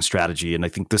tactics and strategy. And I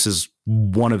think this is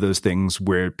one of those things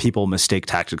where people mistake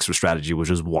tactics for strategy,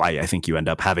 which is why I think you end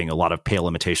up having a lot of pale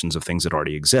imitations of things that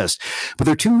already exist. But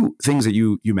there are two things that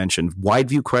you mentioned, wide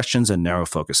view questions and narrow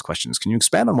focus questions. Can you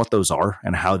expand on what those are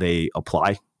and how they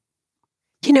apply?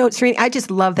 Srini, I just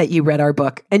love that you read our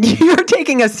book and you're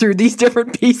taking us through these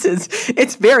different pieces.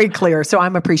 It's very clear, so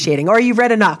I'm appreciating. Or you've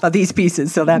read enough of these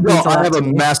pieces, so that means a lot. I have a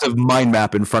massive mind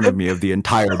map in front of me of the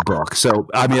entire book. So,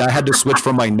 I mean, I had to switch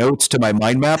from my notes to my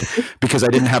mind map because I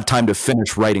didn't have time to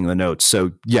finish writing the notes.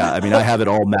 So, yeah, I mean, I have it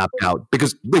all mapped out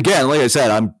because, again, like I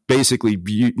said, I'm basically,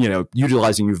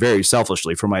 utilizing you very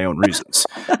selfishly for my own reasons.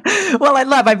 Well, I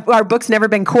love our book's never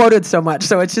been quoted so much,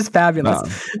 so it's just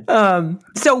fabulous.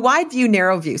 So wide view, narrow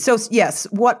narrow view. So yes,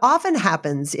 what often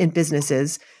happens in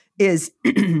businesses is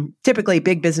typically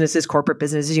big businesses, corporate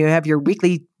businesses, you have your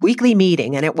weekly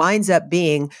meeting and it winds up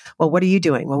being, well, what are you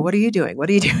doing? Well, what are you doing? What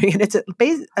are you doing? And it's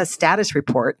a status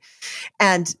report.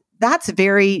 And that's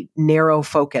very narrow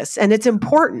focus. And it's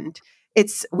important.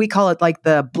 We call it like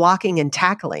the blocking and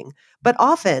tackling. But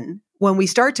often when we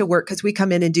start to work, because we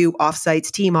come in and do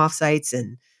offsites, team offsites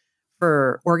and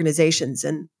for organizations,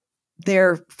 and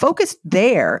they're focused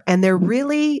there and they're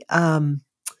really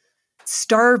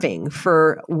starving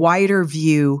for wider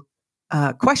view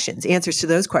questions, answers to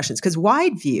those questions. Because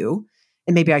wide view,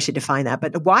 and maybe I should define that,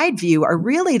 but wide view are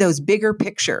really those bigger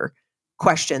picture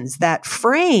questions that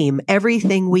frame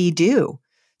everything we do.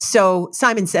 So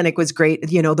Simon Sinek was great,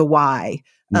 the why.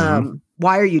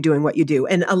 Why are you doing what you do?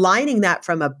 And aligning that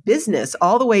from a business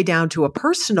all the way down to a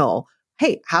personal,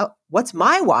 hey, what's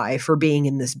my why for being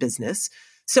in this business?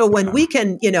 So when we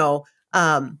can,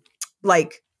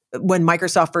 like when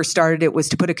Microsoft first started, it was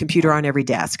to put a computer on every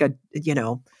desk.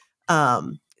 3M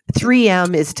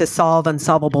is to solve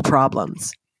unsolvable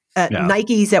problems.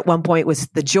 Nike's at one point was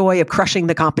the joy of crushing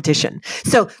the competition.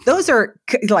 So those are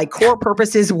like core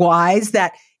purposes, whys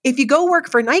that if you go work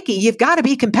for Nike, you've got to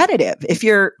be competitive. If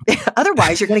you're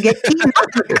otherwise, you're going to get eaten up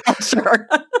in culture.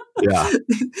 Yeah.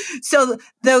 So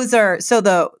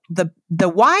the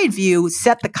wide view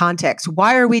set the context.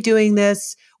 Why are we doing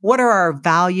this? What are our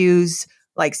values?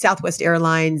 Like Southwest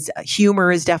Airlines,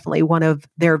 humor is definitely one of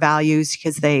their values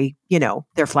because their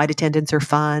flight attendants are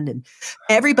fun, and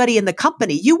everybody in the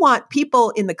company, you want people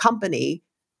in the company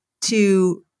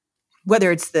to,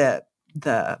 whether it's the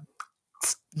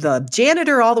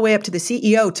janitor all the way up to the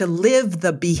CEO, to live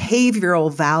the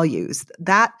behavioral values.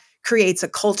 That creates a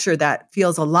culture that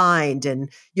feels aligned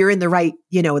and you're in the right,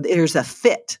 there's a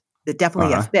fit,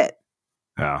 definitely a fit.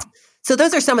 Yeah. So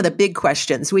those are some of the big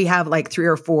questions. We have like 3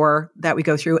 or 4 that we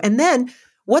go through. And then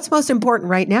what's most important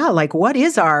right now? Like what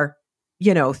is our,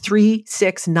 3,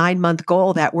 6, 9-month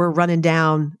goal that we're running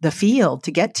down the field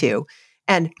to get to?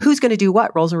 And who's going to do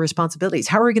what, roles and responsibilities?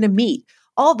 How are we going to meet?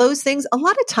 All those things. A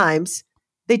lot of times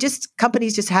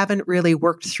companies just haven't really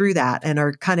worked through that and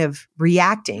are kind of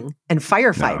reacting and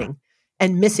firefighting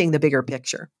and missing the bigger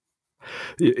picture.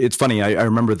 It's funny. I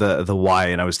remember the why,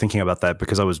 and I was thinking about that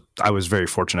because I was very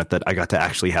fortunate that I got to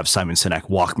actually have Simon Sinek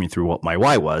walk me through what my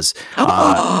why was.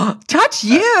 Touch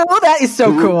you! That is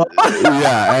so cool.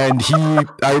 Yeah, and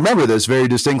I remember this very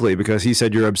distinctly because he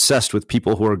said, "You're obsessed with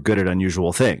people who are good at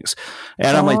unusual things,"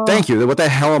 and I'm like, "Thank you. What the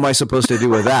hell am I supposed to do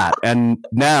with that?" And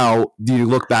now you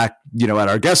look back, at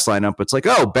our guest lineup, it's like,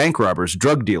 oh, bank robbers,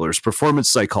 drug dealers,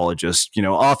 performance psychologists,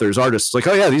 authors, artists. It's like,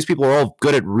 oh yeah, these people are all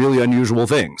good at really unusual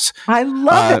things. I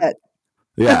love it.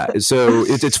 Yeah. So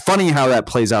it's funny how that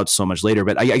plays out so much later.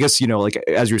 But I guess, like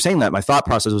as you're saying that, my thought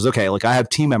process was, okay, like I have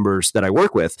team members that I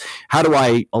work with. How do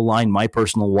I align my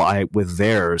personal why with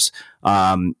theirs?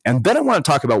 And then I want to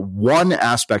talk about one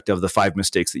aspect of the 5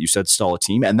 mistakes that you said stall a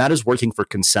team, and that is working for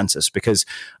consensus. Because,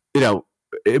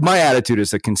 my attitude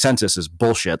is that consensus is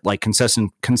bullshit. Like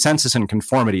consensus and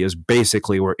conformity is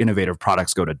basically where innovative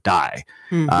products go to die.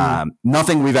 Mm-hmm.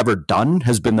 Nothing we've ever done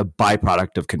has been the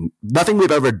byproduct of nothing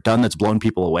we've ever done that's blown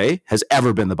people away has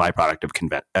ever been the byproduct of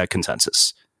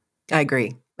consensus. I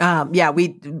agree. A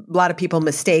lot of people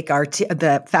mistake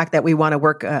the fact that we want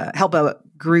to help a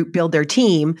group build their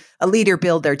team, a leader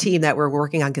build their team, that we're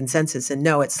working on consensus. And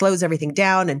no, it slows everything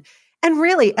down. And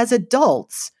really, as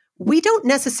adults, we don't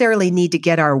necessarily need to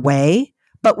get our way,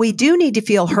 but we do need to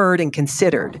feel heard and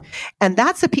considered. And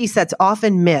that's a piece that's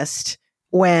often missed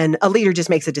when a leader just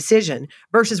makes a decision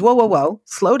versus, whoa,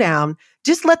 slow down.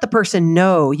 Just let the person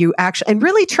know you actually, and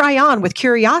really try on with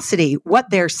curiosity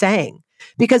what they're saying.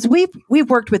 Because we've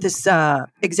worked with this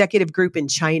executive group in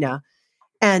China,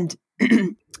 and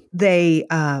we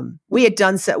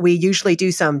usually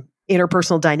do some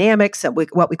interpersonal dynamics,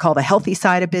 what we call the healthy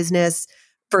side of business,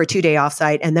 for a 2-day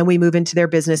offsite. And then we move into their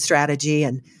business strategy.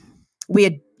 And we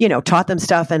had, taught them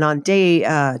stuff. And on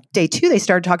day 2, they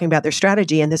started talking about their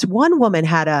strategy. And this one woman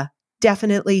had a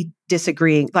definitely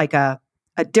disagreeing, like a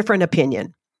different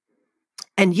opinion.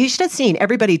 And you should have seen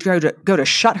everybody go to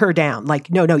shut her down.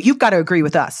 Like, no, you've got to agree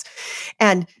with us.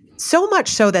 And so much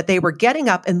so that they were getting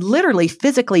up and literally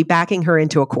physically backing her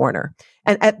into a corner.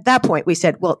 And at that point we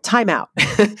said, well, time out.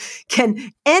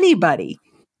 Can anybody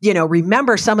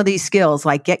remember some of these skills,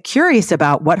 like get curious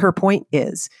about what her point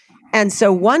is. And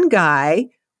so one guy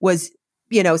was,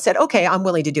 said, okay, I'm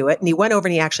willing to do it. And he went over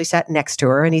and he actually sat next to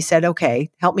her and he said,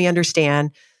 okay, help me understand.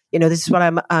 This is what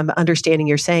I'm understanding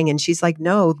you're saying. And she's like,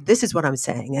 no, this is what I'm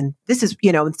saying. And this is,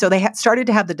 and so they started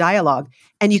to have the dialogue,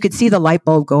 and you could see the light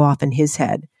bulb go off in his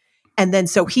head. And then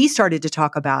so he started to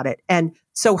talk about it. And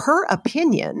So her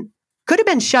opinion could have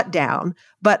been shut down,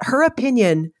 but her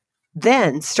opinion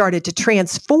then started to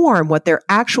transform what their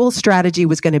actual strategy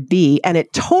was going to be. And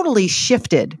it totally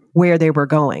shifted where they were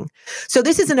going. So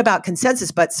this isn't about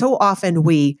consensus, but so often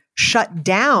we shut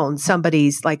down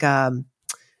somebody's like a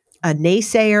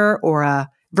naysayer or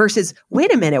versus,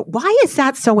 wait a minute, why is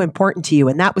that so important to you?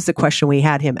 And that was the question we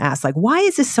had him ask. Like, why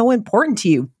is this so important to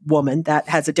you, woman that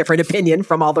has a different opinion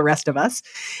from all the rest of us?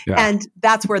 Yeah. And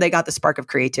that's where they got the spark of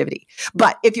creativity.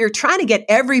 But if you're trying to get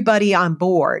everybody on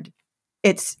board,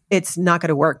 it's not going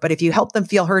to work. But if you help them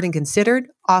feel heard and considered,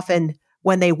 often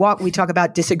when they walk, we talk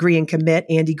about disagree and commit,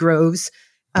 Andy Groves.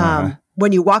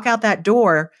 When you walk out that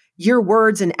door, your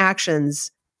words and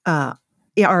actions are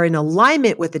in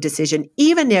alignment with the decision.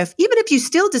 Even if you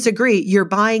still disagree, you're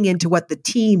buying into what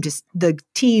the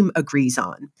team agrees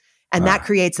on. And that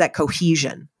creates that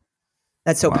cohesion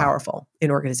that's so powerful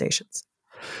in organizations.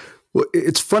 Well,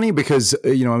 it's funny because,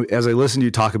 as I listen to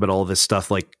you talk about all this stuff,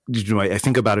 like, I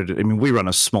think about it. I mean, we run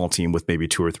a small team with maybe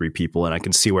 2 or 3 people, and I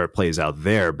can see where it plays out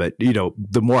there. But,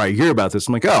 the more I hear about this,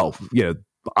 I'm like,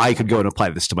 I could go and apply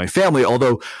this to my family.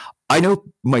 Although I know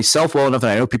myself well enough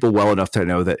and I know people well enough to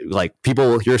know that, like, people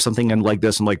will hear something and like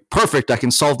this, I'm like, perfect, I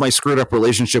can solve my screwed up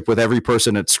relationship with every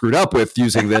person it's screwed up with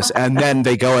using this. And then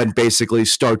they go and basically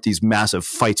start these massive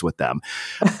fights with them.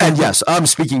 And yes, I'm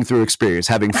speaking through experience,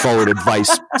 having followed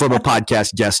advice from a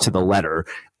podcast guest to the letter,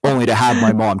 only to have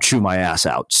my mom chew my ass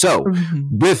out. So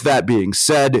with that being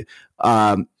said,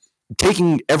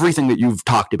 taking everything that you've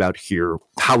talked about here,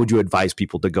 how would you advise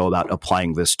people to go about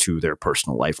applying this to their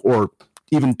personal life or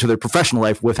even to their professional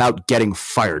life without getting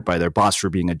fired by their boss for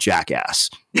being a jackass?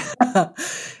 Well,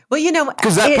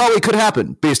 because that probably could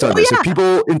happen based on this. Yeah. If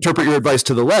people interpret your advice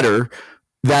to the letter,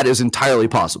 that is entirely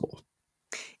possible.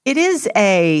 It is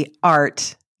a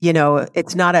art,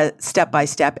 it's not a step by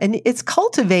step, and it's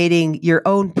cultivating your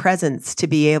own presence to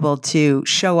be able to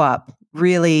show up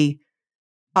really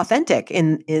authentic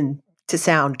in to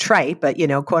sound trite, but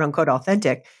quote unquote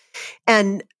authentic.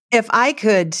 And if I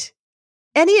could,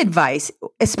 any advice,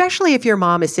 especially if your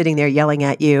mom is sitting there yelling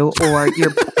at you or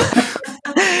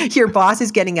your boss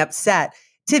is getting upset,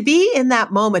 to be in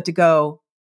that moment to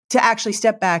actually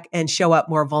step back and show up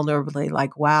more vulnerably,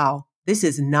 like, wow, this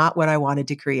is not what I wanted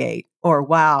to create, or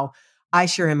wow, I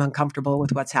sure am uncomfortable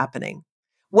with what's happening.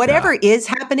 Whatever is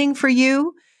happening for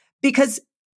you, because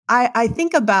I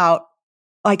think about,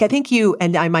 like, I think you,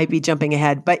 and I might be jumping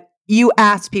ahead, but you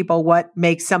ask people what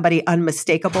makes somebody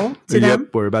unmistakable to them.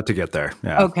 Yep, we're about to get there.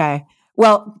 Yeah. Okay.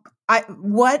 Well,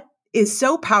 what is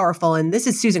so powerful, and this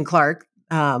is Susan Clark,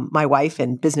 my wife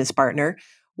and business partner,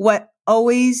 what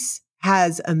always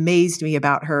has amazed me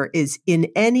about her is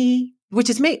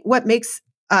what makes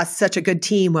us such a good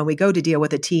team when we go to deal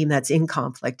with a team that's in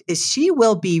conflict, is she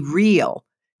will be real.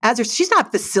 She's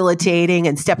not facilitating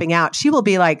and stepping out. She will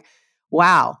be like,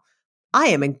 wow, I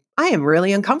am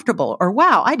really uncomfortable, or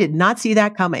wow, I did not see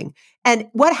that coming. And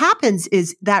what happens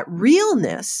is that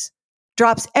realness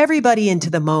drops everybody into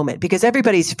the moment, because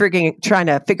everybody's trying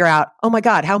to figure out, oh my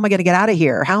God, how am I going to get out of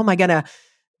here? How am I going to,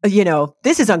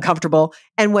 this is uncomfortable.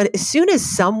 And as soon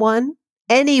as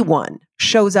anyone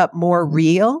shows up more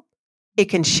real, it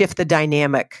can shift the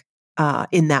dynamic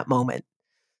in that moment.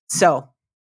 So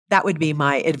that would be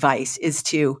my advice, is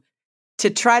to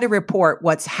try to report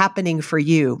what's happening for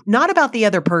you, not about the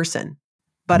other person,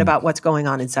 but about what's going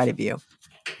on inside of you.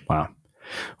 Wow.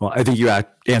 Well, I think you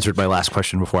answered my last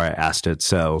question before I asked it.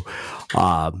 So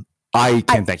I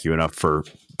can't thank you enough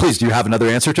please, do you have another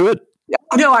answer to it?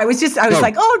 No, I was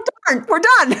like, oh, darn, we're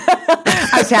done.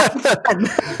 I was having fun.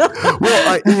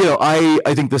 Well, I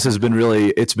think this has been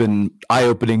it's been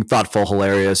eye-opening, thoughtful,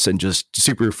 hilarious, and just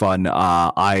super fun.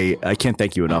 I can't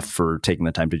thank you enough for taking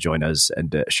the time to join us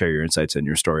and to share your insights and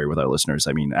your story with our listeners.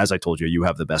 I mean, as I told you, you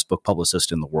have the best book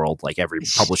publicist in the world. Like, every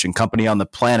publishing company on the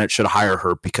planet should hire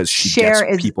her, because she gets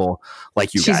people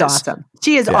like you guys. She's awesome.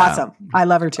 She is awesome. I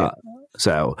love her too.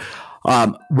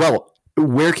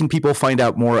 Where can people find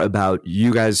out more about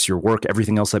you guys, your work,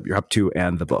 everything else that you're up to,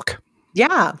 and the book?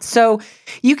 Yeah. So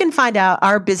you can find out,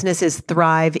 our business is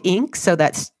Thrive Inc. So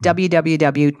that's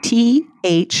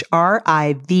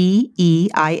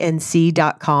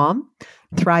www.thriveinc.com,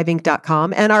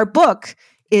 thriveinc.com. And our book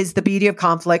is The Beauty of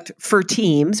Conflict for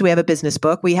Teams. We have a business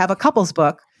book. We have a couples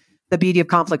book, The Beauty of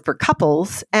Conflict for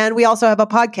Couples. And we also have a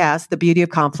podcast, The Beauty of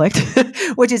Conflict,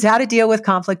 which is how to deal with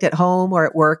conflict at home or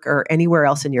at work or anywhere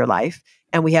else in your life.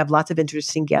 And we have lots of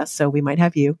interesting guests, so we might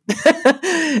have you.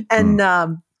 And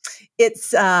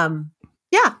it's, and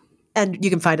you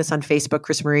can find us on Facebook,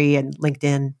 CrisMarie, and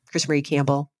LinkedIn, CrisMarie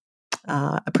Campbell,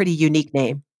 a pretty unique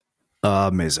name.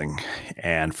 Amazing.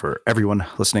 And for everyone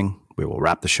listening, we will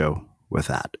wrap the show with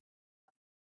that.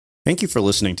 Thank you for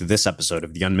listening to this episode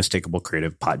of the Unmistakable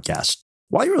Creative Podcast.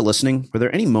 While you were listening, were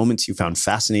there any moments you found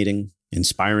fascinating,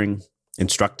 inspiring,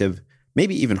 instructive,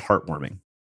 maybe even heartwarming?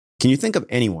 Can you think of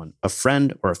anyone, a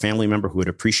friend or a family member who would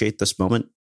appreciate this moment?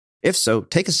 If so,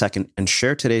 take a second and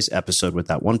share today's episode with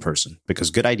that one person,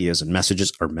 because good ideas and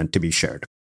messages are meant to be shared.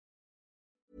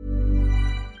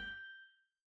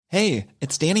 Hey,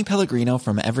 it's Danny Pellegrino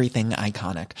from Everything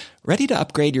Iconic. Ready to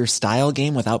upgrade your style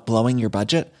game without blowing your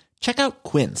budget? Check out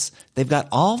Quince. They've got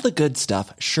all the good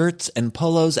stuff, shirts and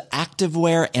polos,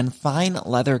 activewear, and fine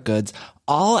leather goods,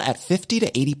 all at 50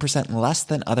 to 80% less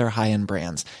than other high-end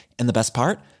brands. And the best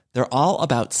part? They're all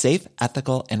about safe,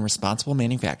 ethical, and responsible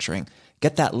manufacturing.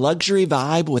 Get that luxury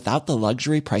vibe without the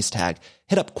luxury price tag.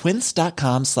 Hit up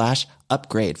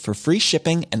quince.com/upgrade for free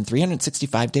shipping and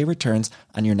 365-day returns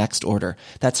on your next order.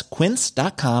 That's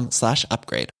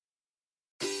quince.com/upgrade.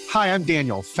 Hi, I'm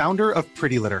Daniel, founder of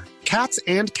Pretty Litter. Cats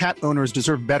and cat owners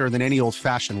deserve better than any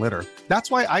old-fashioned litter. That's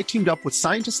why I teamed up with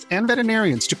scientists and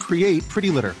veterinarians to create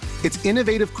Pretty Litter. Its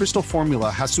innovative crystal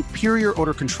formula has superior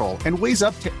odor control and weighs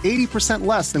up to 80%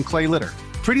 less than clay litter.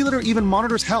 Pretty Litter even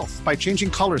monitors health by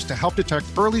changing colors to help detect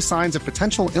early signs of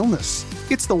potential illness.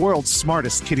 It's the world's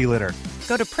smartest kitty litter.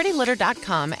 Go to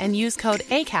prettylitter.com and use code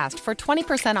ACAST for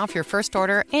 20% off your first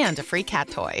order and a free cat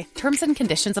toy. Terms and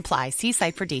conditions apply. See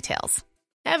site for details.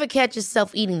 Ever catch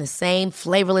yourself eating the same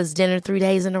flavorless dinner 3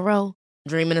 days in a row?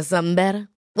 Dreaming of something better?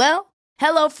 Well,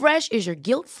 HelloFresh is your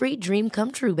guilt-free dream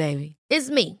come true, baby.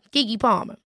 It's me, Keke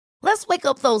Palmer. Let's wake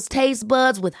up those taste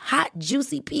buds with hot,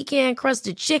 juicy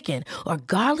pecan-crusted chicken or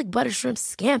garlic butter shrimp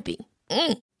scampi.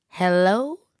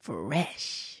 Hello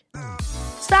Fresh.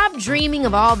 Stop dreaming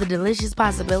of all the delicious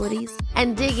possibilities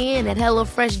and dig in at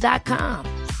HelloFresh.com.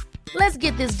 Let's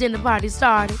get this dinner party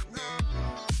started.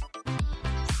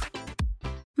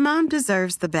 Mom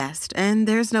deserves the best, and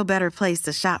there's no better place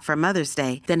to shop for Mother's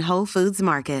Day than Whole Foods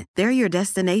Market. They're your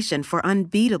destination for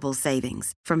unbeatable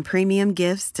savings, from premium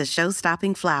gifts to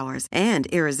show-stopping flowers and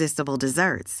irresistible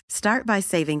desserts. Start by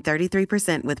saving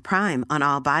 33% with Prime on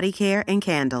all body care and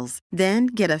candles. Then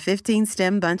get a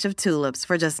 15-stem bunch of tulips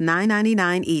for just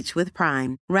 $9.99 each with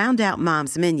Prime. Round out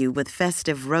Mom's menu with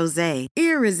festive rosé,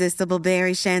 irresistible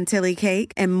berry chantilly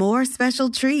cake, and more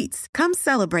special treats. Come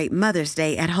celebrate Mother's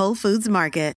Day at Whole Foods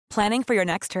Market. Planning for your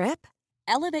next trip?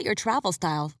 Elevate your travel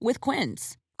style with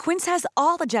Quince. Quince has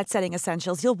all the jet-setting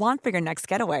essentials you'll want for your next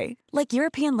getaway, like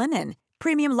European linen,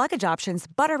 premium luggage options,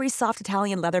 buttery soft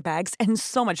Italian leather bags, and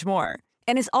so much more.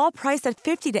 And is all priced at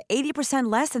 50 to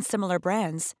 80% less than similar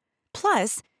brands.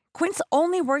 Plus, Quince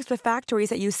only works with factories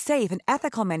that use safe and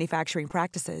ethical manufacturing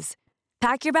practices.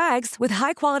 Pack your bags with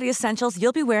high-quality essentials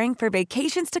you'll be wearing for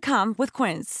vacations to come with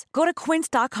Quince. Go to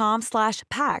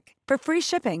quince.com/pack for free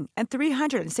shipping and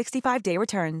 365-day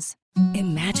returns.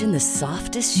 Imagine the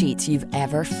softest sheets you've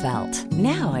ever felt.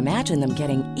 Now imagine them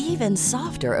getting even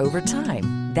softer over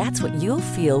time. That's what you'll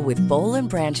feel with Boll &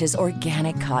 Branch's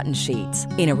organic cotton sheets.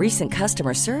 In a recent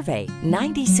customer survey,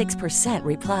 96%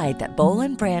 replied that Boll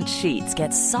 & Branch sheets get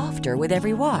softer with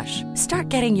every wash. Start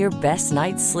getting your best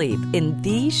night's sleep in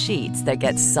these sheets that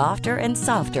get softer and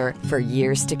softer for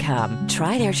years to come.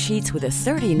 Try their sheets with a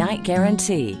 30-night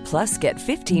guarantee. Plus, get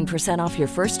 15% off your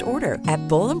first order at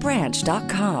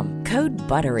bollandbranch.com. Code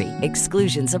BUTTERY.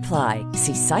 Exclusions apply.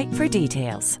 See site for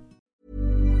details.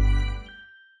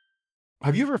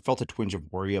 Have you ever felt a twinge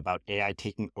of worry about AI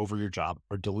taking over your job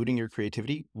or diluting your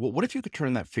creativity? Well, what if you could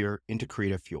turn that fear into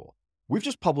creative fuel? We've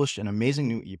just published an amazing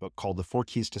new ebook called The 4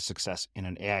 Keys to Success in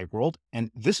an AI World,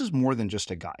 and this is more than just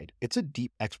a guide. It's a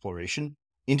deep exploration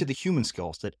into the human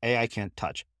skills that AI can't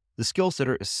touch, the skills that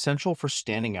are essential for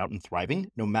standing out and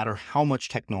thriving, no matter how much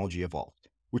technology evolves.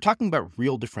 We're talking about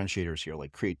real differentiators here,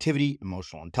 like creativity,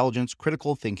 emotional intelligence,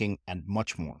 critical thinking, and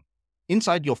much more.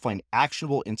 Inside, you'll find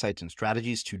actionable insights and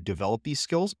strategies to develop these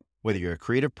skills, whether you're a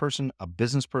creative person, a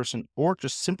business person, or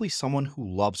just simply someone who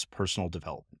loves personal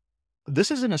development.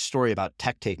 This isn't a story about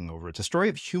tech taking over. It's a story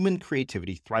of human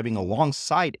creativity thriving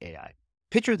alongside AI.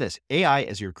 Picture this, AI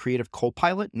as your creative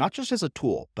co-pilot, not just as a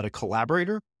tool, but a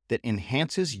collaborator that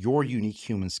enhances your unique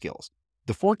human skills.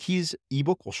 The 4 Keys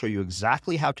ebook will show you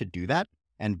exactly how to do that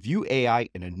and view AI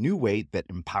in a new way that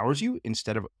empowers you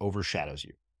instead of overshadows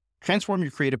you. Transform your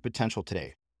creative potential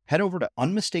today. Head over to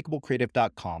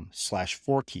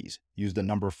unmistakablecreative.com/4keys. Use the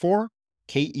number 4,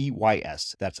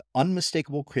 KEYS. That's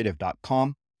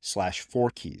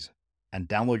unmistakablecreative.com/4keys and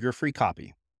download your free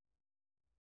copy.